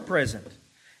I were present.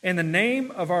 In the name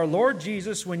of our Lord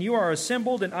Jesus, when you are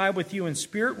assembled, and I with you in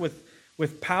spirit,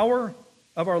 with power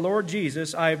of our Lord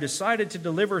Jesus, I have decided to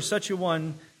deliver such a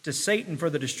one to Satan for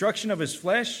the destruction of his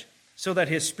flesh, so that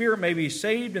his spirit may be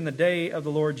saved in the day of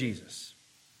the Lord Jesus.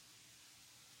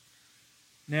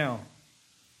 Now,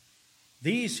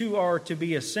 these who are to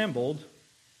be assembled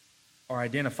are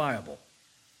identifiable,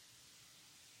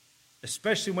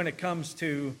 especially when it comes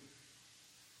to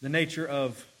the nature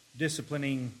of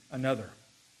disciplining another.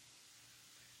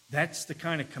 That's the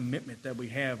kind of commitment that we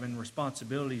have and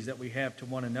responsibilities that we have to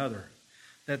one another.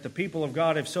 That the people of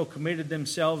God have so committed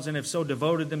themselves and have so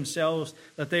devoted themselves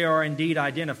that they are indeed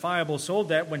identifiable, so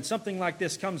that when something like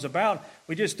this comes about,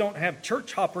 we just don't have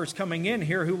church hoppers coming in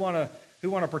here who want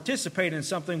to participate in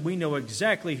something. We know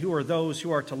exactly who are those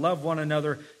who are to love one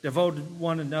another, devote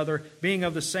one another, being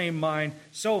of the same mind,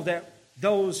 so that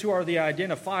those who are the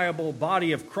identifiable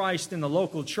body of Christ in the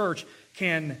local church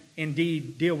can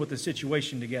indeed deal with the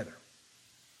situation together.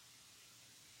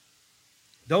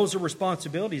 Those are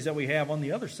responsibilities that we have on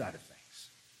the other side of things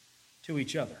to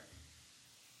each other.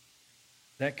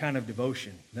 That kind of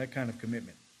devotion, that kind of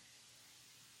commitment.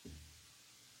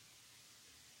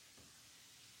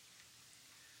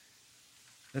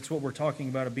 That's what we're talking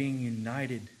about, of being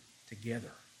united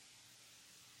together.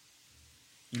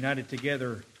 United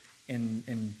together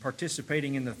in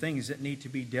participating in the things that need to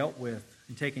be dealt with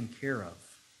and taken care of.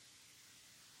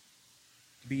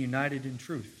 To be united in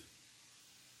truth.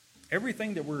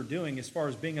 Everything that we're doing as far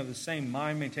as being of the same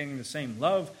mind, maintaining the same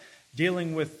love,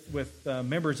 dealing with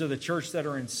members of the church that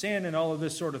are in sin and all of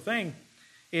this sort of thing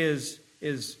is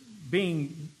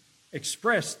being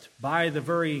expressed by the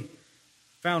very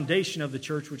foundation of the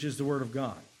church, which is the Word of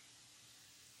God.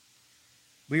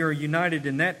 We are united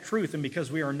in that truth, and because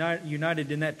we are not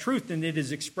united in that truth, then it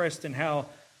is expressed in how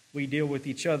we deal with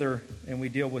each other and we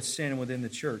deal with sin within the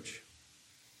church.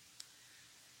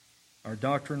 Our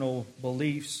doctrinal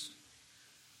beliefs,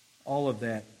 all of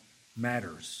that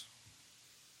matters.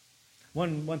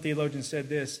 One theologian said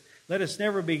this: let us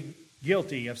never be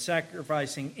guilty of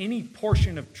sacrificing any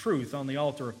portion of truth on the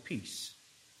altar of peace,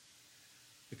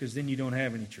 because then you don't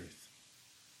have any truth.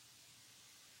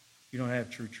 You don't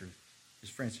have true truth, as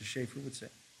Francis Schaeffer would say.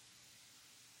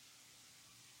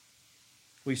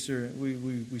 We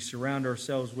surround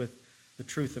ourselves with the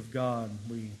truth of God.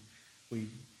 We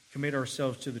commit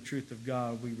ourselves to the truth of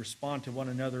God. We respond to one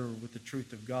another with the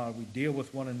truth of God. We deal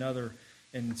with one another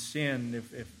in sin.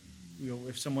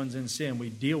 If someone's in sin, we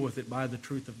deal with it by the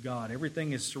truth of God.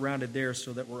 Everything is surrounded there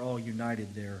so that we're all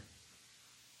united there.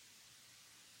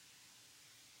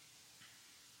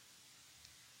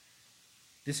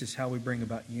 This is how we bring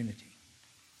about unity.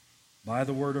 By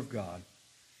the Word of God.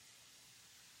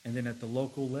 And then at the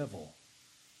local level,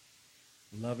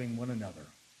 loving one another.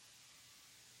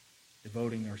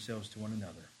 Devoting ourselves to one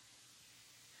another.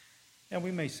 And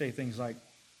we may say things like,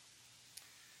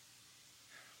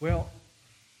 well,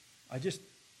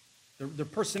 their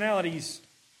personalities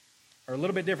are a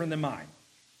little bit different than mine.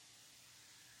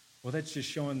 Well, that's just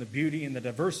showing the beauty and the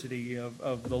diversity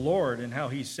of the Lord and how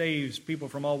He saves people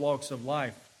from all walks of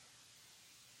life.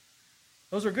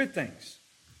 Those are good things.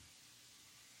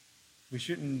 We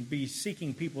shouldn't be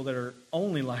seeking people that are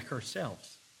only like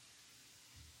ourselves.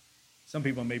 Some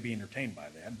people may be entertained by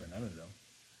that, but I don't know.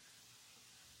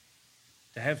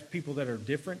 To have people that are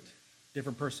different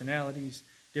personalities,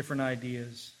 different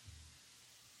ideas.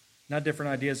 Not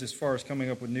different ideas as far as coming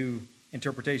up with new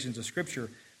interpretations of Scripture,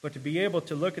 but to be able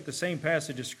to look at the same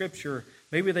passage of Scripture,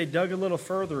 maybe they dug a little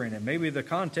further in it. Maybe the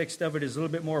context of it is a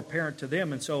little bit more apparent to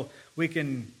them, and so we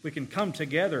can come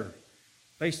together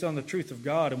based on the truth of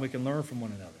God, and we can learn from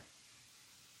one another.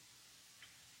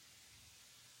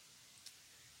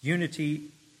 Unity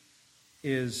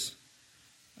is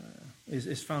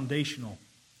foundational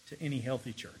to any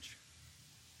healthy church.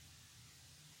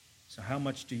 So how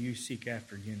much do you seek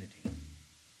after unity?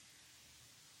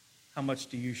 How much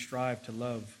do you strive to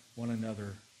love one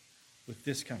another with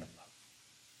this kind of love?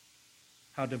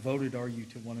 How devoted are you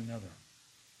to one another?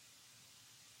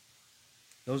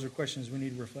 Those are questions we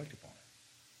need to reflect upon.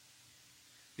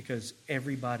 Because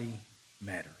everybody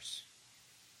matters.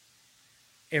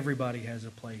 Everybody has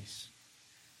a place.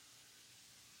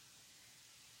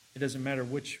 It doesn't matter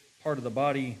which part of the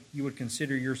body you would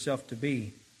consider yourself to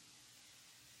be.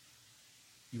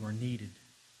 You are needed.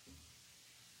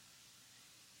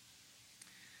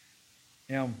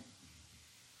 Now,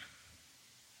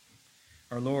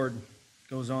 our Lord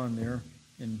goes on there,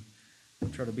 and I'll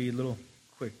try to be a little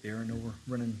quick there. I know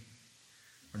we're running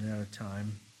out of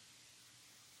time.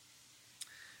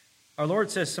 Our Lord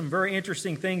says some very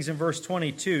interesting things in verse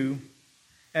 22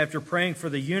 after praying for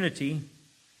the unity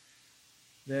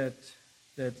that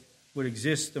would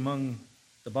exist among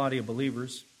the body of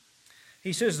believers.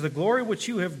 He says, "The glory which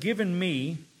you have given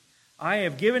me, I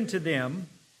have given to them,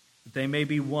 that they may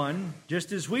be one,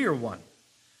 just as we are one.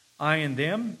 I and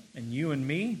them, and you and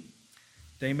me,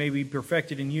 they may be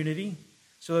perfected in unity,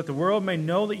 so that the world may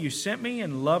know that you sent me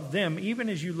and loved them, even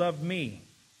as you loved me."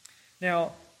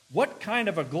 Now, what kind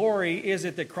of a glory is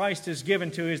it that Christ has given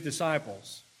to his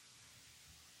disciples?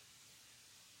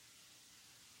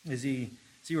 Is he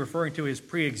referring to his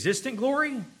pre-existent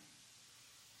glory?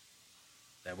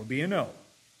 That would be a no.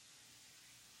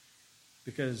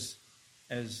 Because,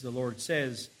 as the Lord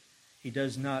says, he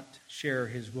does not share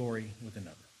his glory with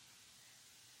another.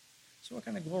 So what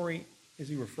kind of glory is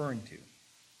he referring to?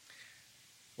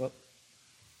 Well,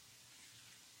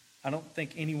 I don't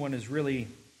think anyone is really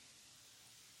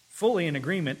fully in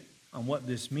agreement on what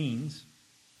this means.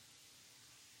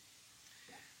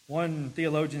 One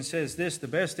theologian says this: the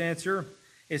best answer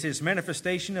is his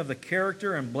manifestation of the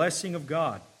character and blessing of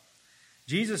God.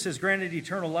 Jesus has granted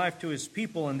eternal life to his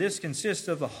people, and this consists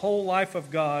of the whole life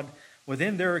of God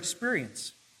within their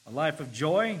experience, a life of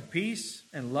joy, peace,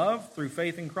 and love through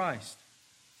faith in Christ.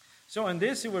 So in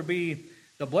this, it would be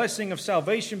the blessing of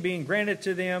salvation being granted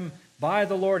to them by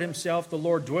the Lord himself, the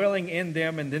Lord dwelling in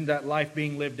them, and then that life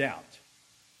being lived out.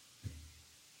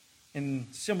 In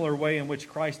a similar way in which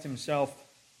Christ himself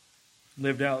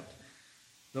lived out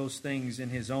those things in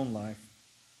his own life.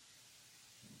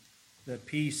 That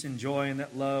peace and joy and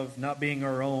that love not being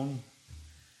our own,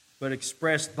 but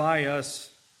expressed by us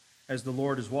as the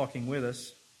Lord is walking with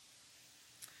us.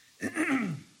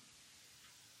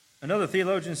 Another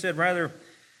theologian said, rather,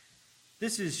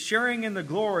 this is sharing in the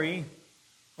glory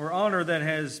or honor that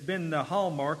has been the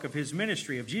hallmark of his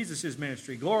ministry, of Jesus'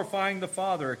 ministry, glorifying the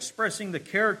Father, expressing the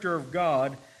character of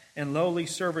God, and lowly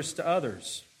service to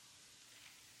others.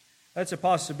 That's a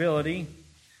possibility.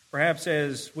 Perhaps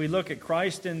as we look at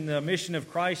Christ and the mission of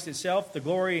Christ itself, the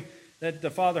glory that the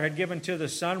Father had given to the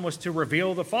Son was to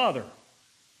reveal the Father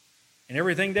and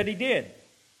everything that he did.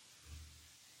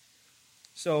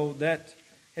 So that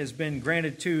has been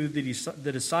granted to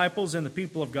the disciples and the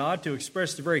people of God to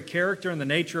express the very character and the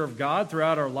nature of God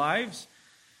throughout our lives.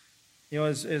 You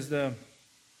know,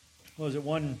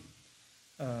 one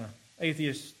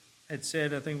atheist had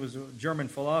said, I think it was a German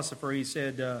philosopher, he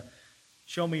said,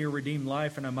 show me your redeemed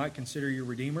life and I might consider you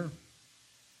Redeemer.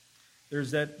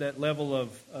 There's that level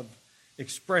of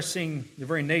expressing the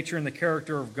very nature and the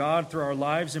character of God through our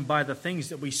lives and by the things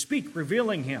that we speak,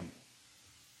 revealing him.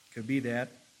 Could be that.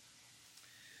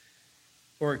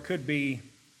 Or it could be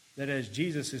that as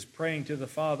Jesus is praying to the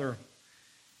Father,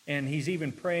 and he's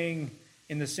even praying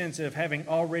in the sense of having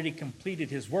already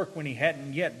completed his work when he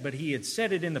hadn't yet, but he had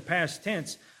said it in the past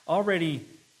tense, already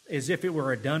as if it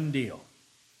were a done deal.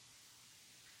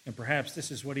 And perhaps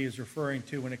this is what he is referring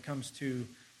to when it comes to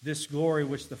this glory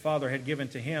which the Father had given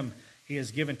to him, he has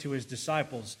given to his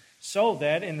disciples. So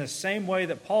that in the same way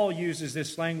that Paul uses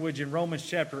this language in Romans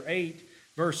chapter 8,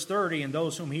 verse 30, and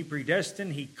those whom he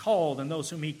predestined, he called, and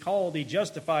those whom he called, he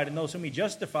justified, and those whom he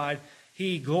justified,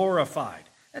 he glorified.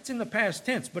 That's in the past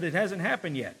tense, but it hasn't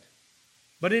happened yet.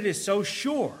 But it is so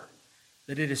sure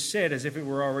that it is said as if it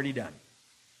were already done.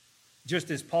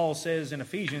 Just as Paul says in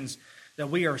Ephesians, that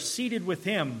we are seated with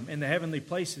him in the heavenly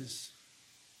places.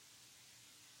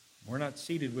 We're not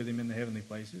seated with him in the heavenly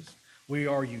places. We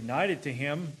are united to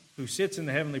him who sits in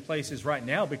the heavenly places right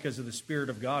now because of the Spirit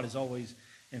of God is always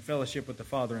in fellowship with the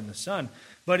Father and the Son.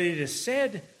 But it is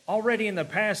said already in the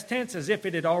past tense as if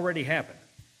it had already happened,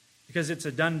 because it's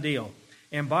a done deal.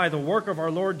 And by the work of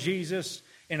our Lord Jesus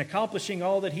in accomplishing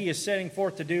all that he is setting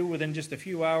forth to do within just a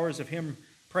few hours of him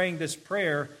praying this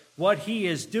prayer, what he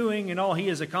is doing and all he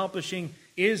is accomplishing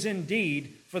is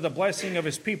indeed for the blessing of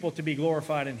his people to be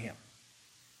glorified in him.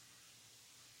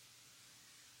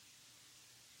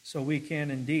 so we can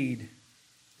indeed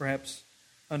perhaps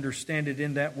understand it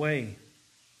in that way.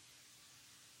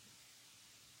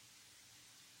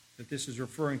 That this is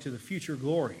referring to the future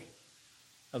glory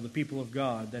of the people of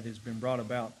God that has been brought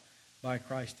about by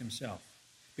Christ himself.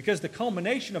 Because the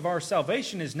culmination of our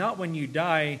salvation is not when you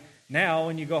die now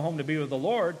and you go home to be with the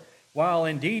Lord. While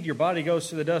indeed your body goes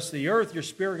to the dust of the earth, your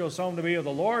spirit goes home to be with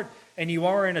the Lord, and you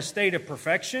are in a state of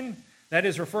perfection. That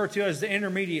is referred to as the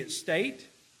intermediate state.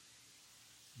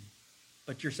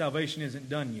 But your salvation isn't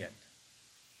done yet.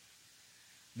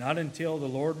 Not until the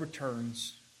Lord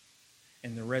returns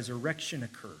and the resurrection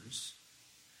occurs.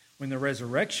 When the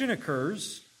resurrection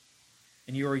occurs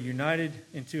and you are united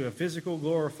into a physical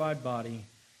glorified body,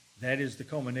 that is the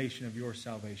culmination of your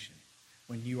salvation,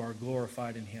 when you are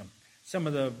glorified in him. Some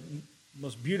of the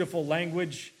most beautiful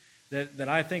language that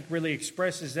I think really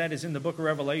expresses that is in the book of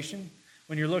Revelation.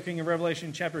 When you're looking at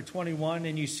Revelation chapter 21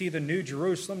 and you see the new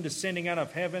Jerusalem descending out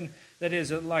of heaven that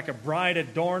is like a bride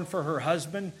adorned for her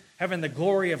husband, having the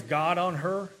glory of God on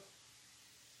her,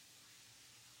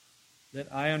 that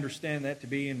I understand that to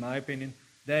be, in my opinion,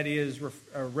 that is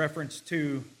a reference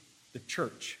to the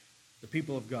church, the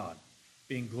people of God,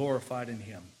 being glorified in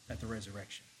him at the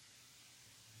resurrection.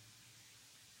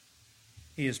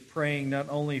 He is praying not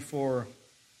only for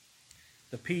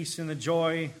the peace and the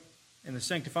joy and the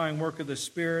sanctifying work of the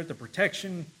Spirit, the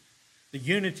protection, the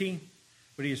unity,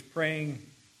 but he is praying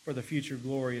for the future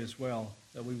glory as well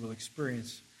that we will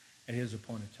experience at his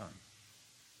appointed time.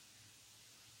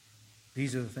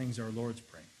 These are the things our Lord's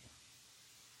praying for.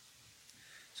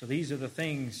 So these are the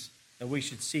things that we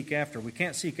should seek after. We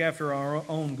can't seek after our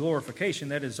own glorification.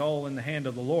 That is all in the hand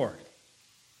of the Lord.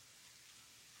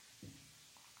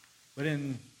 But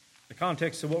in the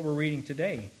context of what we're reading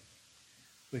today,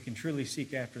 we can truly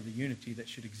seek after the unity that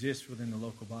should exist within the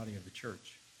local body of the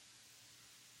church.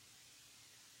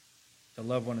 To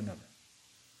love one another.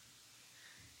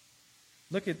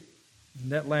 Look at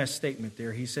that last statement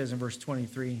there. He says in verse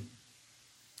 23,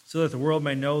 so that the world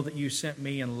may know that you sent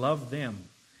me and loved them,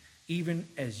 even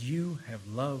as you have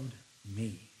loved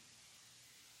me.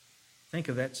 Think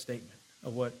of that statement,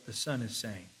 of what the Son is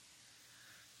saying.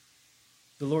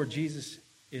 The Lord Jesus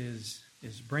is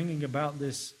bringing about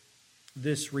this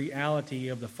reality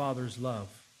of the Father's love.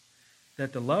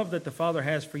 That the love that the Father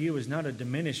has for you is not a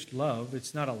diminished love.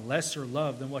 It's not a lesser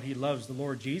love than what he loves the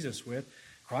Lord Jesus with.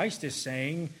 Christ is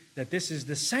saying that this is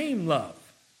the same love.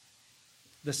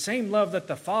 The same love that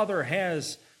the Father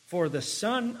has for the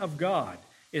Son of God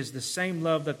is the same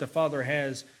love that the Father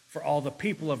has for all the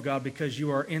people of God because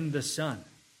you are in the Son.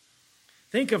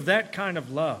 Think of that kind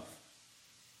of love.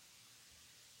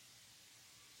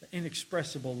 The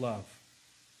inexpressible love.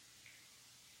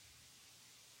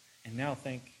 And now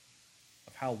think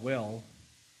of how well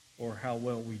or how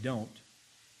well we don't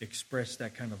express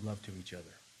that kind of love to each other.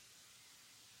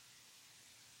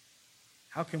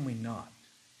 How can we not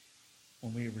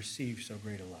when we have received so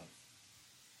great a love?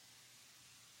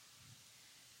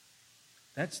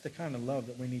 That's the kind of love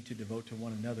that we need to devote to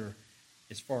one another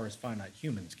as far as finite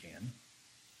humans can.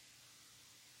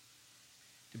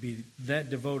 To be that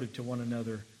devoted to one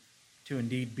another, to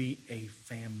indeed be a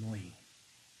family.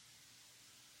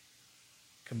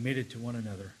 Committed to one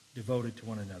another, devoted to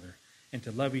one another, and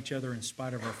to love each other in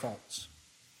spite of our faults.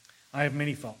 I have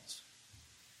many faults.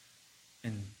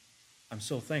 And I'm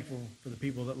so thankful for the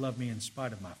people that love me in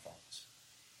spite of my faults.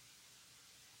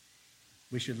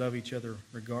 We should love each other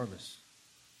regardless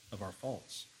of our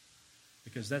faults,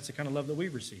 because that's the kind of love that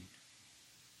we've received.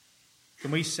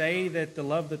 Can we say that the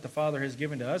love that the Father has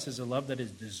given to us is a love that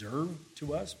is deserved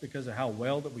to us because of how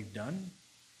well that we've done?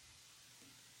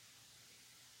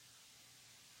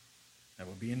 That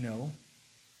would be a no.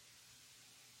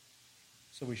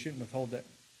 So we shouldn't withhold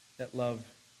that love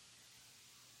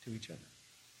to each other.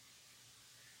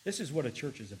 This is what a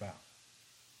church is about.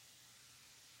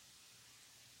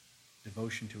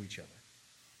 Devotion to each other.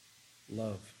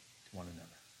 Love to one another.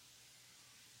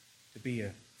 To be a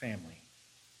family.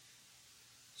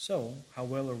 So, how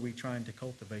well are we trying to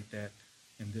cultivate that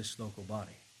in this local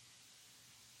body?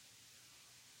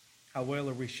 How well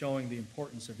are we showing the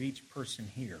importance of each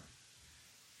person here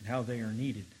and how they are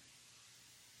needed?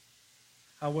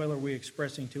 How well are we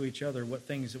expressing to each other what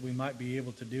things that we might be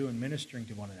able to do in ministering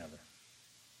to one another?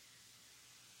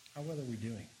 How well are we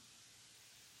doing?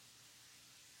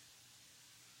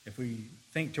 If we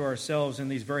think to ourselves in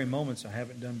these very moments, I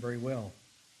haven't done very well.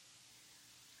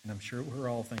 And I'm sure we're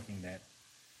all thinking that.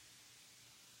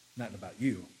 Not about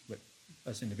you, but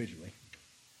us individually.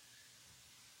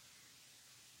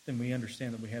 Then we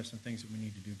understand that we have some things that we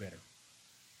need to do better.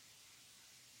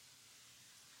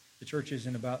 The church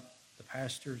isn't about the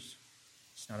pastors.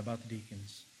 It's not about the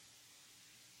deacons.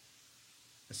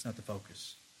 That's not the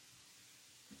focus.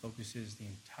 The focus is the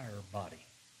entire body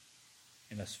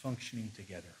and us functioning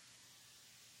together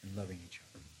and loving each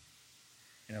other.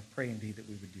 And I pray indeed that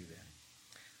we would do that.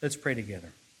 Let's pray together.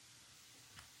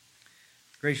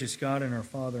 Gracious God and our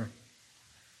Father,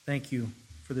 thank you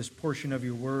for this portion of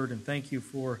your word, and thank you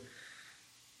for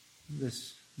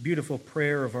this beautiful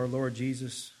prayer of our Lord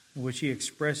Jesus, in which he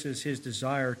expresses his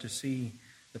desire to see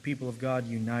the people of God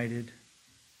united.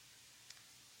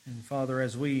 And Father,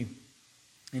 as we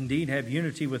indeed have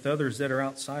unity with others that are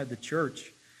outside the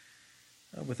church,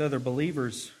 with other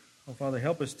believers, oh Father,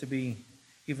 help us to be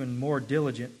even more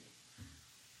diligent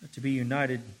to be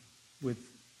united with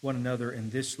one another in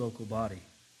this local body.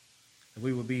 That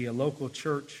we will be a local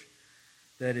church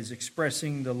that is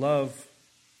expressing the love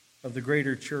of the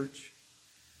greater church,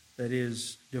 that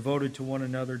is devoted to one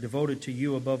another, devoted to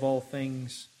you above all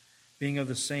things, being of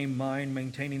the same mind,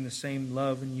 maintaining the same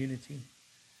love and unity.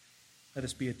 Let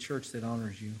us be a church that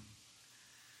honors you.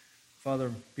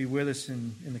 Father, be with us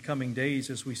in the coming days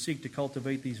as we seek to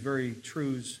cultivate these very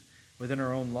truths within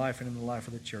our own life and in the life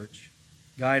of the church.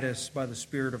 Guide us by the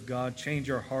Spirit of God.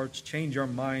 Change our hearts, change our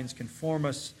minds, conform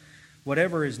us,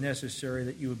 whatever is necessary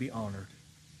that you would be honored.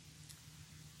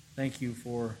 Thank you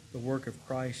for the work of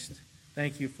Christ.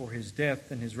 Thank you for his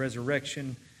death and his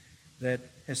resurrection that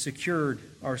has secured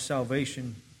our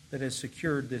salvation, that has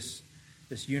secured this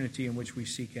unity in which we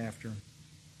seek after.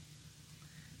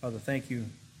 Father, thank you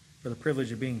for the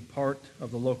privilege of being part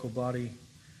of the local body,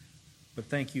 but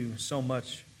thank you so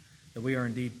much that we are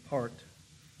indeed part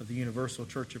of the universal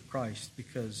church of Christ,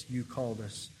 because you called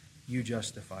us, you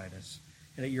justified us,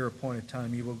 and at your appointed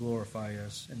time you will glorify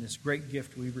us in this great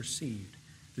gift we received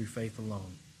through faith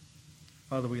alone.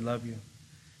 Father, we love you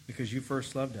because you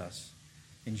first loved us.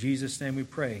 In Jesus' name we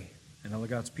pray, and all of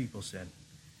God's people said,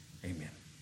 amen.